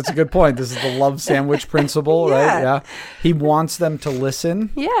 that's a good point. This is the love sandwich principle, Yeah. right? Yeah. He wants them to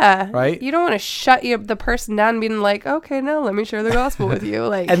listen. Yeah. Right? You don't want to shut the person down being like, okay, now let me share the gospel with you.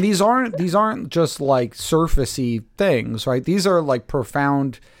 Like, And these aren't just like surfacey things, right? These are like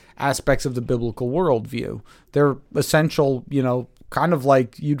profound aspects of the biblical worldview. They're essential, kind of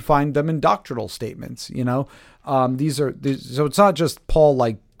like you'd find them in doctrinal statements, so it's not just Paul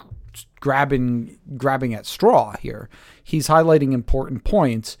like grabbing at straw here. He's highlighting important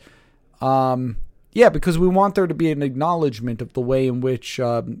points. Because we want there to be an acknowledgement of the way in which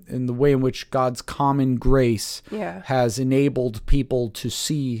God's common grace has enabled people to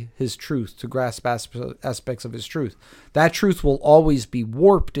see his truth, to grasp aspects of his truth. That truth will always be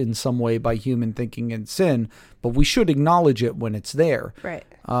warped in some way by human thinking and sin, but we should acknowledge it when it's there. right.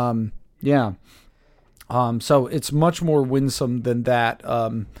 So it's much more winsome than that.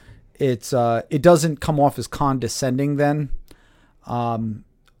 It doesn't come off as condescending then.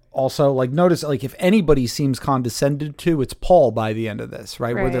 Also, like, notice, like, if anybody seems condescended to, it's Paul by the end of this,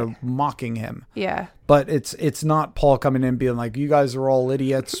 right? Where they're mocking him. Yeah. But it's not Paul coming in being like, you guys are all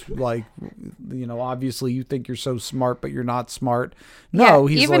idiots. Like, obviously you think you're so smart, but you're not smart. No,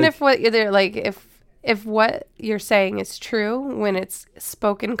 he's even like, if what they're like, if what you're saying is true, when it's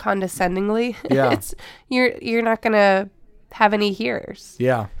spoken condescendingly, Yeah. you're not gonna have any hearers.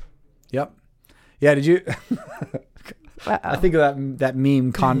 yeah. Yep. Yeah, did you... I think of that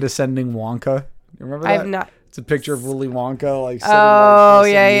meme, condescending Wonka. You remember that? I've not. It's a picture of Willy Wonka, like sitting Oh,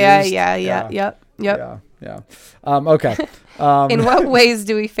 like, yeah. Yep. Yeah. Okay. In what ways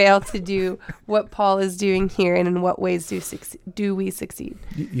do we fail to do what Paul is doing here, and in what ways do we succeed?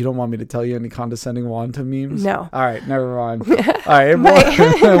 You don't want me to tell you any condescending Wonka memes? No. All right, never mind. All right. In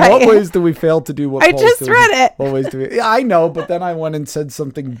what ways do we fail to do what I Paul's just doing? read it. What ways do we? Yeah, I know, but then I went and said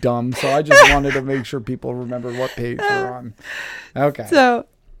something dumb, so I just wanted to make sure people remember what page we're on. Okay. So,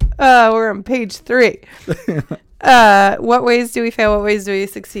 we're on page 3. What ways do we fail? What ways do we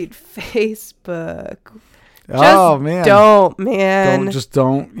succeed? Facebook. Man. Don't, man. Don't. Just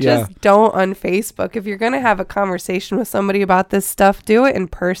don't on Facebook. If you're going to have a conversation with somebody about this stuff, do it in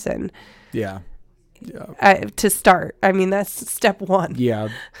person. Yeah. To start. I mean, that's step 1. Yeah.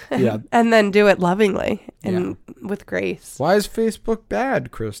 And then do it lovingly and with grace. Why is Facebook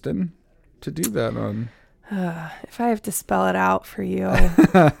bad, Kristen, to do that on? If I have to spell it out for you,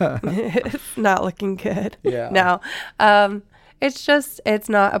 it's not looking good. Yeah. No. It's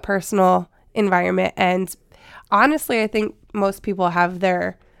not a personal environment. And honestly, I think most people have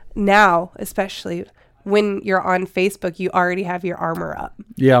now, especially when you're on Facebook, you already have your armor up.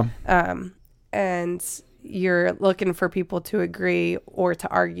 Yeah. And you're looking for people to agree or to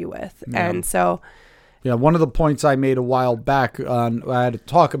argue with. Yeah. And so... Yeah, one of the points I made a while back, I had to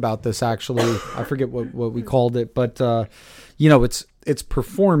talk about this actually. I forget what we called it, but it's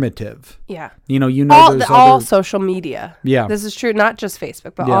performative. Yeah. There's all social media. Yeah. This is true, not just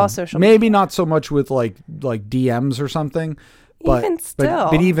Facebook, but all social media. Maybe media. not so much with like DMs or something, but even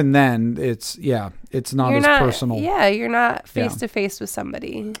still. but even then it's not as personal. Yeah, you're not face to face with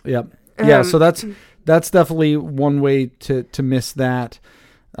somebody. Yep. Yeah, so that's definitely one way to miss that.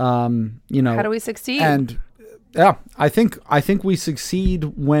 How do we succeed? And I think we succeed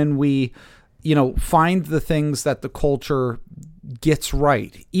when we, find the things that the culture gets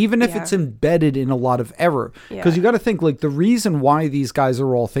right, even if it's embedded in a lot of error. Because you got to think, like, the reason why these guys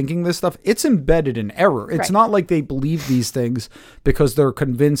are all thinking this stuff, it's embedded in error. It's not like they believe these things because they're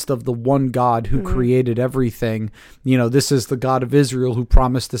convinced of the one God who created everything. This is the God of Israel who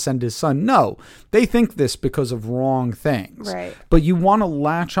promised to send his son. No, they think this because of wrong things. Right. But you want to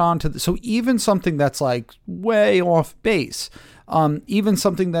latch on to so even something that's like way off base, even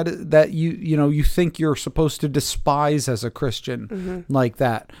something that you think you're supposed to despise as a Christian, like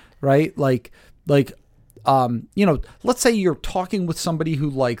that, right? Like, let's say you're talking with somebody who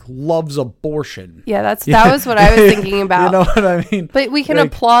like loves abortion. Yeah, that was what I was thinking about. You know what I mean? But we can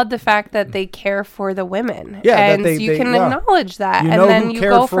applaud the fact that they care for the women. Yeah, and you can acknowledge that, and then you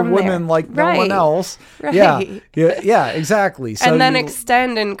go from there. Women like no one else. Right. Yeah, exactly. So and then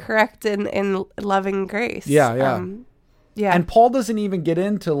extend and correct in loving grace. Yeah. Yeah. And Paul doesn't even get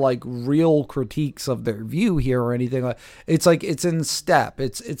into like real critiques of their view here or anything like. It's like it's in step.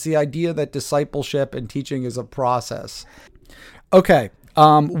 It's the idea that discipleship and teaching is a process. Okay.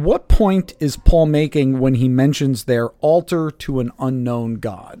 What point is Paul making when he mentions their altar to an unknown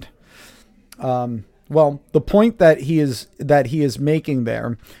God? Well, the point that he is making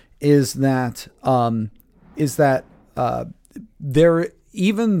there is that there,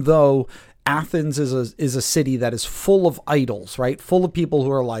 even though Athens is a city that is full of idols, right? Full of people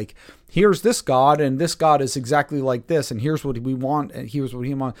who are like, here's this God, and this God is exactly like this, and here's what we want, and here's what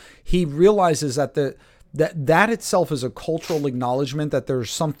he wants. He realizes that that itself is a cultural acknowledgement that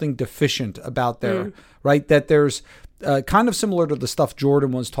there's something deficient about there, right? That there's kind of similar to the stuff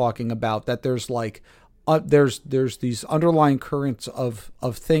Jordan was talking about, that there's like there's these underlying currents of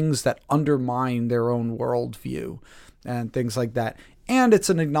things that undermine their own worldview and things like that. And it's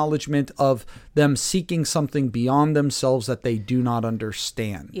an acknowledgement of them seeking something beyond themselves that they do not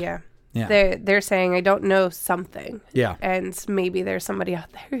understand. Yeah. Yeah. They're saying, I don't know something. Yeah. And maybe there's somebody out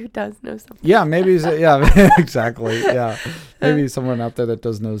there who does know something. Yeah, maybe. Yeah, exactly. Yeah. Maybe someone out there that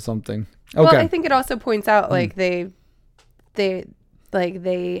does know something. Okay. Well, I think it also points out like they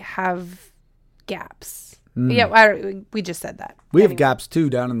have gaps. Yeah, we just said that. We have gaps too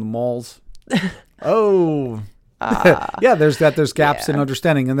down in the malls. Oh. Yeah, there's gaps in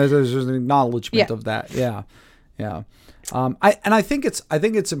understanding, and there's an acknowledgement of that. Yeah. Yeah. I think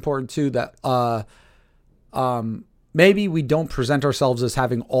it's important too that maybe we don't present ourselves as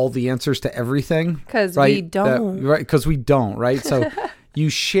having all the answers to everything, because right? we don't. Because we don't, right? So you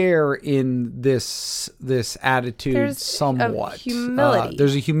share in this attitude. There's somewhat. Humility.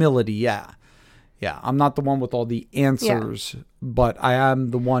 There's a humility, yeah. Yeah, I'm not the one with all the answers, but I am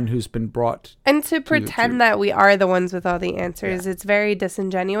the one who's been brought. And to pretend that we are the ones with all the answers, it's very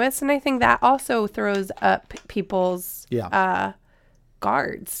disingenuous. And I think that also throws up people's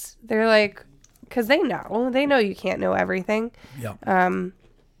guards. They're like, because they know you can't know everything. Yeah.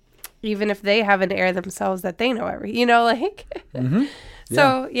 Even if they have an air themselves that they know everything, like. Mm-hmm.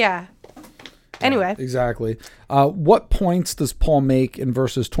 So, yeah. Anyway. Exactly. What points does Paul make in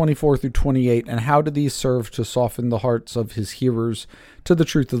verses 24 through 28, and how do these serve to soften the hearts of his hearers to the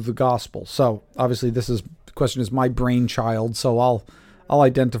truth of the gospel? So, obviously, the question is my brainchild, so I'll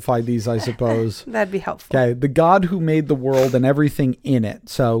identify these, I suppose. That'd be helpful. Okay, the God who made the world and everything in it.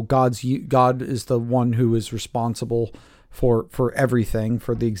 So, God is the one who is responsible for everything,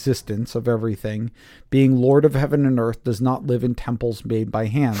 for the existence of everything. Being Lord of heaven and earth, does not live in temples made by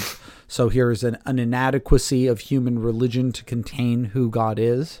hands. So here is an inadequacy of human religion to contain who God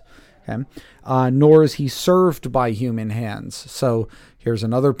is. Okay. Nor is he served by human hands. So here's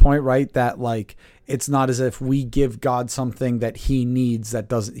another point, right? That like, it's not as if we give God something that he needs that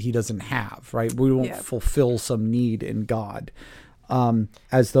he doesn't have, right? We won't fulfill some need in God.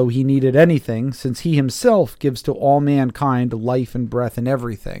 As though he needed anything, since he himself gives to all mankind life and breath and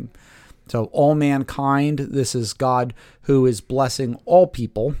everything. So all mankind, this is God who is blessing all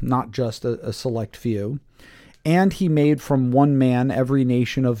people, not just a select few. And he made from one man every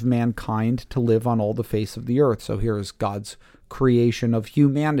nation of mankind to live on all the face of the earth. So here is God's creation of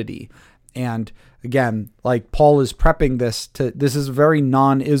humanity. And again, like Paul is prepping this is a very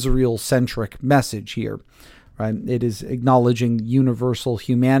non-Israel centric message here. Right? It is acknowledging universal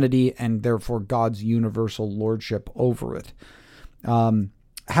humanity and therefore God's universal lordship over it.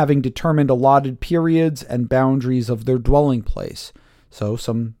 Having determined allotted periods and boundaries of their dwelling place. So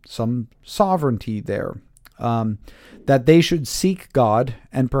some sovereignty there. That they should seek God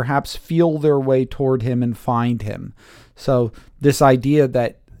and perhaps feel their way toward him and find him. So this idea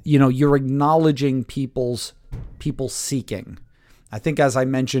that, you're acknowledging people's seeking. I think, as I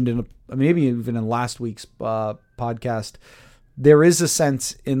mentioned maybe even in last week's podcast, there is a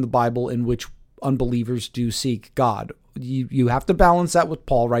sense in the Bible in which unbelievers do seek God. You have to balance that with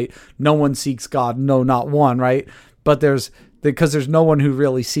Paul, right? No one seeks God, no, not one, right? But because there's no one who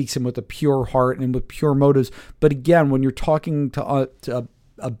really seeks him with a pure heart and with pure motives. But again, when you're talking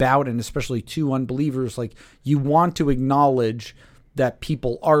about, and especially to unbelievers, like you want to acknowledge that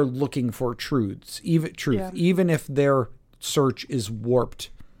people are looking for truth, even if their search is warped.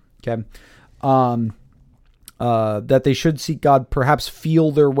 Okay. That they should seek God, perhaps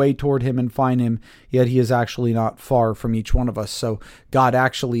feel their way toward him and find him, yet he is actually not far from each one of us. So God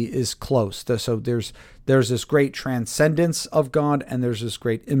actually is close. So there's this great transcendence of God, and there's this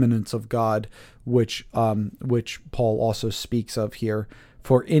great immanence of God, which Paul also speaks of here.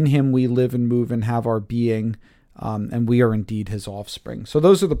 For in him we live and move and have our being, and we are indeed his offspring. So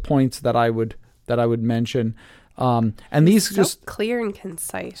those are the points that I would mention. And these so just clear and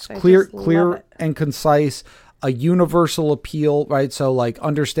concise. Clear and concise, a universal appeal, right? So like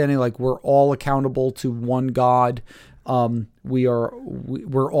understanding like we're all accountable to one God.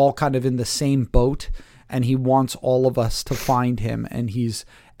 We're all kind of in the same boat, and he wants all of us to find him, and he's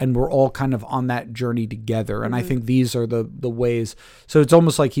and we're all kind of on that journey together. And I think these are the ways. So it's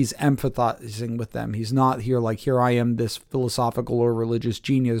almost like he's empathizing with them. He's not here like, here I am, this philosophical or religious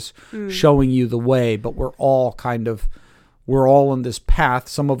genius showing you the way, but we're all on this path.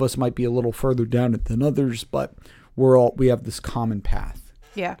 Some of us might be a little further down it than others, but we have this common path.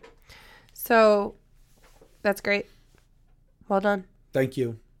 Yeah. So that's great. Well done. Thank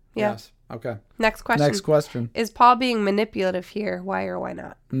you. Yeah. Yes. Okay. Next question. Is Paul being manipulative here? Why or why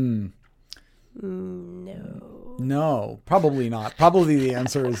not? No. No, probably not. Probably the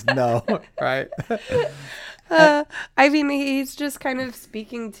answer is no, right? I mean, he's just kind of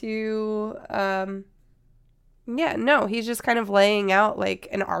speaking to, he's just kind of laying out like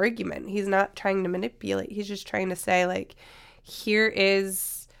an argument. He's not trying to manipulate. He's just trying to say like, here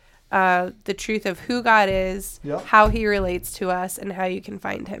is the truth of who God is, how he relates to us, and how you can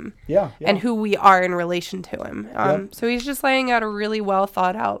find him. And who we are in relation to him. So he's just laying out a really well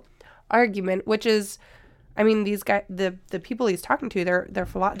thought out argument, which is, I mean, these guys, the people he's talking to,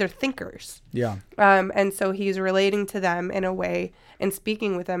 they're thinkers. Yeah. And so he's relating to them in a way and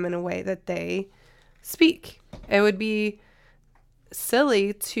speaking with them in a way that they speak. It would be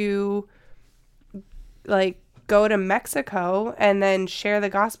silly to like go to Mexico and then share the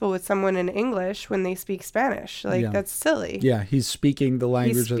gospel with someone in English when they speak Spanish. Like that's silly. Yeah, he's speaking the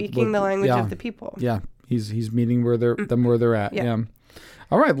language. He's speaking the language of the people. Yeah, he's meeting where they're at. Yeah.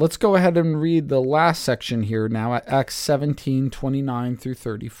 All right, let's go ahead and read the last section here now at Acts 17:29 through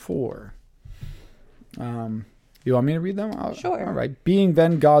 34. You want me to read them? Sure. All right. Being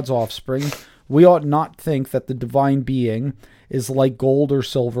then God's offspring, we ought not think that the divine being is like gold or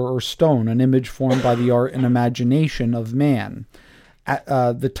silver or stone, an image formed by the art and imagination of man.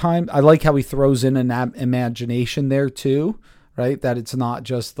 At the time, I like how he throws in an imagination there too, right? That it's not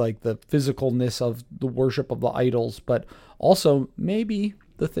just like the physicalness of the worship of the idols, but also maybe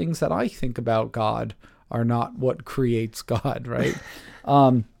the things that I think about God are not what creates God, right?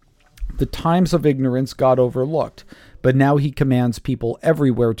 The times of ignorance God overlooked, but now he commands people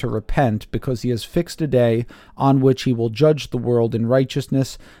everywhere to repent, because he has fixed a day on which he will judge the world in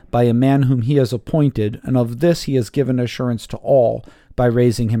righteousness by a man whom he has appointed, and of this he has given assurance to all by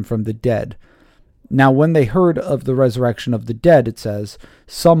raising him from the dead. Now when they heard of the resurrection of the dead, it says,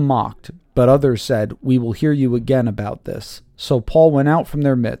 some mocked, but others said, we will hear you again about this. So Paul went out from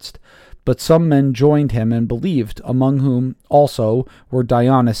their midst. But some men joined him and believed, among whom also were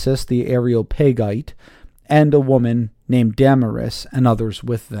Dionysius the Areopagite, and a woman named Damaris, and others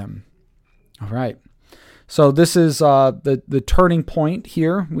with them. All right. So this is the turning point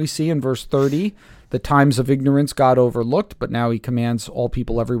here we see in verse 30. The times of ignorance God overlooked, but now he commands all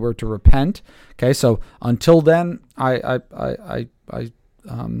people everywhere to repent. Okay, so until then,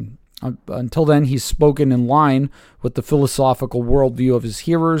 until then, he's spoken in line with the philosophical worldview of his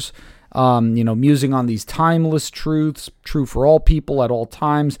hearers. Musing on these timeless truths, true for all people at all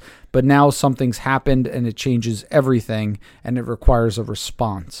times, but now something's happened and it changes everything, and it requires a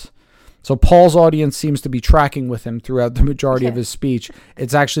response. So Paul's audience seems to be tracking with him throughout the majority of his speech.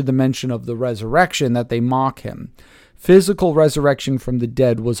 It's actually the mention of the resurrection that they mock him. Physical resurrection from the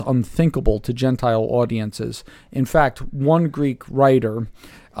dead was unthinkable to Gentile audiences. In fact, one Greek writer,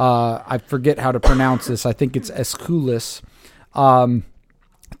 I forget how to pronounce this, I think it's Aeschylus,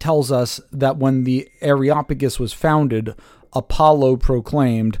 tells us that when the Areopagus was founded, Apollo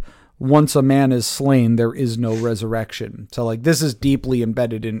proclaimed, once a man is slain, there is no resurrection. So like this is deeply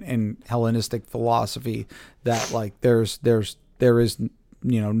embedded in Hellenistic philosophy, that like there is,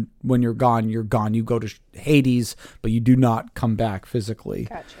 when you're gone, you go to Hades, but you do not come back physically.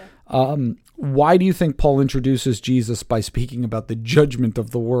 Gotcha. Why do you think Paul introduces Jesus by speaking about the judgment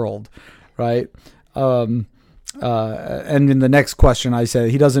of the world, right? And in the next question, I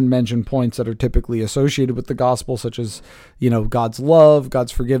said he doesn't mention points that are typically associated with the gospel, such as, God's love,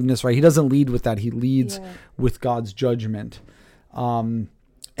 God's forgiveness, right? He doesn't lead with that. He leads with God's judgment. And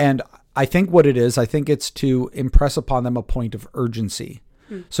I think what it is, it's to impress upon them a point of urgency.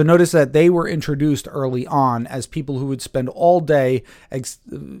 So notice that they were introduced early on as people who would spend all day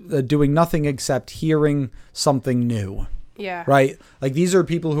doing nothing except hearing something new. Yeah. Right? Like these are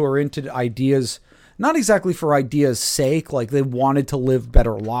people who are into ideas, not exactly for ideas' sake, like they wanted to live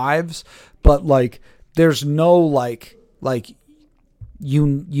better lives, but like there's no like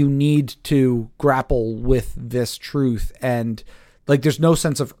you need to grapple with this truth, and like there's no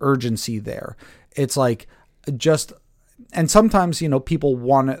sense of urgency there. It's like just, and sometimes, people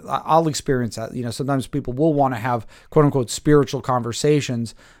want to, I'll experience that, sometimes people will want to have quote unquote spiritual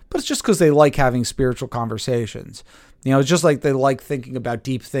conversations, but it's just because they like having spiritual conversations. It's just like they like thinking about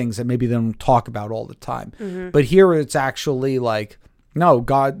deep things that maybe they don't talk about all the time. Mm-hmm. But here it's actually like No,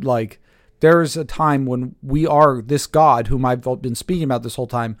 God, like, there's a time when this God, whom I've been speaking about this whole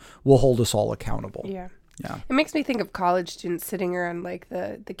time, will hold us all accountable. Yeah. Yeah. It makes me think of college students sitting around like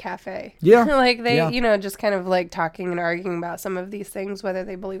the cafe. Yeah. Like they, just kind of like talking and arguing about some of these things, whether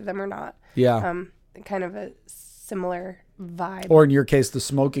they believe them or not. Yeah. Kind of a similar vibe. Or in your case, the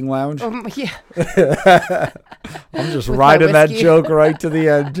smoking lounge. Yeah. I'm just riding that joke right to the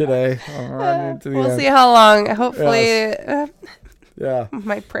end today. We'll see how long. Hopefully,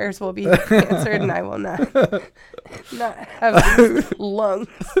 my prayers will be answered, and I will not have lungs.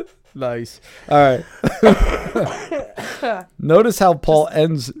 Nice. All right. Notice how Paul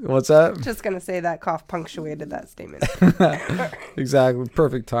ends. What's that? Just going to say that cough punctuated that statement. Exactly.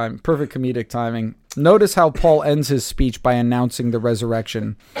 Perfect time. Perfect comedic timing. Notice how Paul ends his speech by announcing the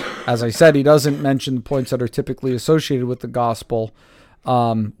resurrection. As I said, he doesn't mention the points that are typically associated with the gospel.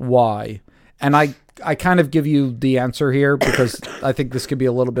 Why? And I kind of give you the answer here because I think this could be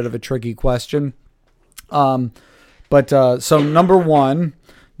a little bit of a tricky question. So number one,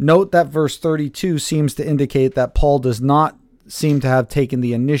 note that verse 32 seems to indicate that Paul does not seem to have taken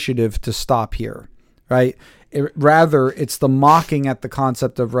the initiative to stop here, right? Rather, it's the mocking at the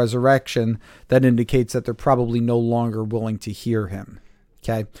concept of resurrection that indicates that they're probably no longer willing to hear him.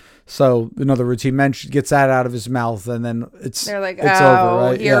 Okay, so in other words, he gets that out of his mouth, and then they're like, it's over,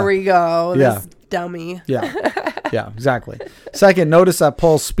 right? Here we go, this dummy. Yeah, exactly. Second, notice that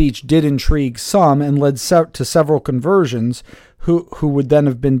Paul's speech did intrigue some and led to several conversions who would then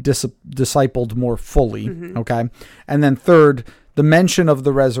have been discipled more fully. Mm-hmm. Okay, and then third, the mention of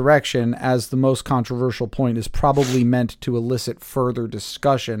the resurrection as the most controversial point is probably meant to elicit further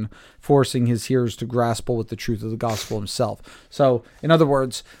discussion, forcing his hearers to grapple with the truth of the gospel himself. So, in other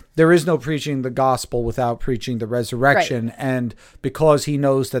words, there is no preaching the gospel without preaching the resurrection. Right. And because he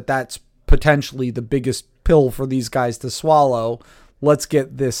knows that that's potentially the biggest pill for these guys to swallow, let's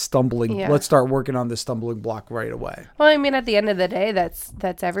get this let's start working on this stumbling block right away. Well, I mean, at the end of the day, that's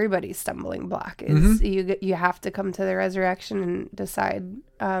everybody's stumbling block is you have to come to the resurrection and decide,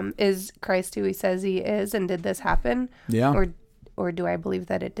 is Christ who he says he is, and did this happen? Yeah. Or do I believe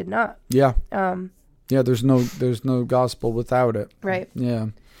that it did not? Yeah. There's no gospel without it. Right. Yeah.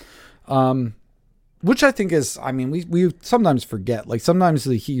 Which I think is, I mean, we sometimes forget. Like sometimes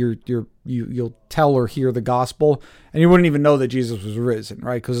you'll tell or hear the gospel, and you wouldn't even know that Jesus was risen,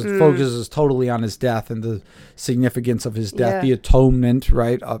 right? Because it focuses totally on his death and the significance of his death, the atonement,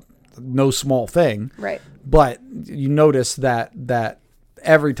 right? No small thing, right? But you notice that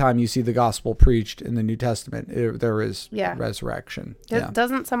every time you see the gospel preached in the New Testament, there is resurrection.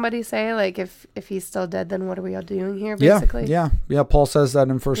 Doesn't somebody say, like, if he's still dead, then what are we all doing here? Basically, yeah. Paul says that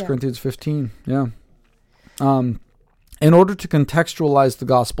in 1 Corinthians 15. Yeah. In order to contextualize the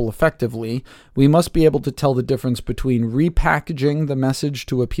gospel effectively, we must be able to tell the difference between repackaging the message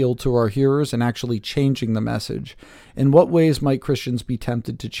to appeal to our hearers and actually changing the message. In what ways might Christians be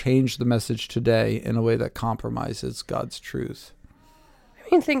tempted to change the message today in a way that compromises God's truth?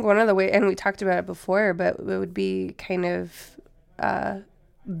 I think one of the ways, and we talked about it before, but it would be kind of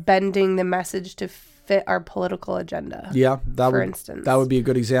bending the message to fit our political agenda. Yeah, for instance. That would be a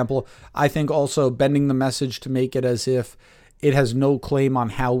good example. I think also bending the message to make it as if it has no claim on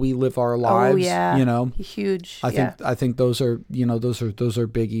how we live our lives. Oh, yeah. Huge. I think those are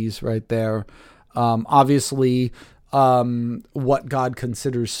biggies right there. Obviously, what God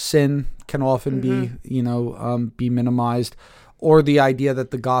considers sin can often be minimized, or the idea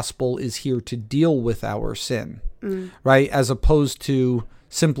that the gospel is here to deal with our sin, right? As opposed to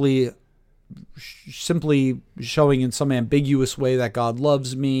simply showing in some ambiguous way that God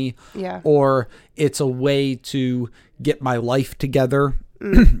loves me, or it's a way to get my life together,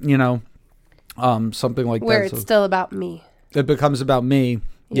 something like where that. It's still about me. It becomes about me,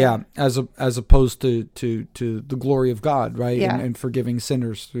 as opposed to the glory of God, right? And forgiving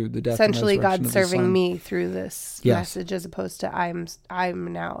sinners through the death. Essentially, and resurrection God of His Serving Son. Me through this message, as opposed to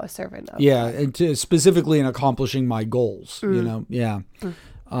I'm now a servant of God. God. And specifically in accomplishing my goals,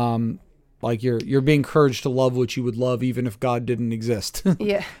 like you're being encouraged to love what you would love even if God didn't exist.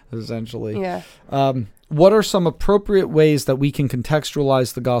 Essentially. Yeah. What are some appropriate ways that we can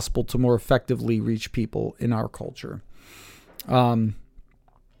contextualize the gospel to more effectively reach people in our culture?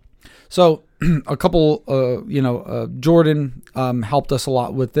 So a couple, Jordan helped us a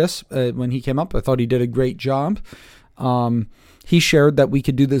lot with this when he came up. I thought he did a great job. He shared that we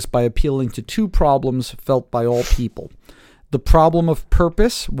could do this by appealing to two problems felt by all people. The problem of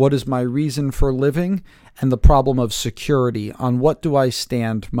purpose, what is my reason for living, and the problem of security, on what do I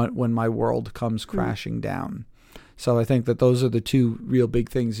stand when my world comes crashing down. So I think that those are the two real big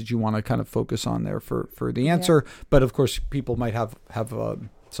things that you want to kind of focus on there for the answer. Yeah. But of course, people might have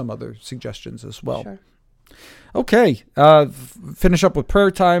some other suggestions as well. Sure. Okay, finish up with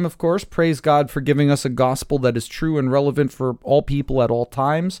prayer time, of course. Praise God for giving us a gospel that is true and relevant for all people at all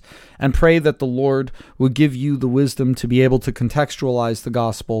times, and pray that the Lord will give you the wisdom to be able to contextualize the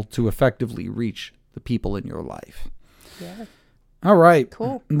gospel to effectively reach the people in your life. Yeah. All right.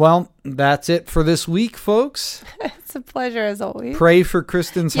 Cool. Well, that's it for this week, folks. It's a pleasure as always. Pray for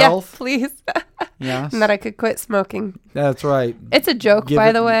Kristen's health. Please. Yes. And that I could quit smoking. That's right. It's a joke,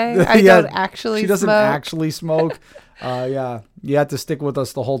 by the way. I don't actually smoke. She doesn't actually smoke. Yeah. You had to stick with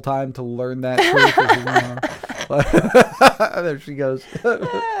us the whole time to learn that truth. There she goes.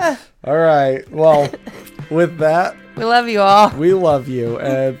 All right. Well, with that, we love you all. We love you,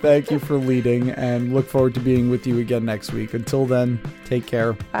 and thank you for leading, and look forward to being with you again next week. Until then, take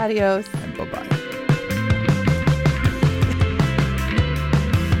care. Adios. And bye-bye.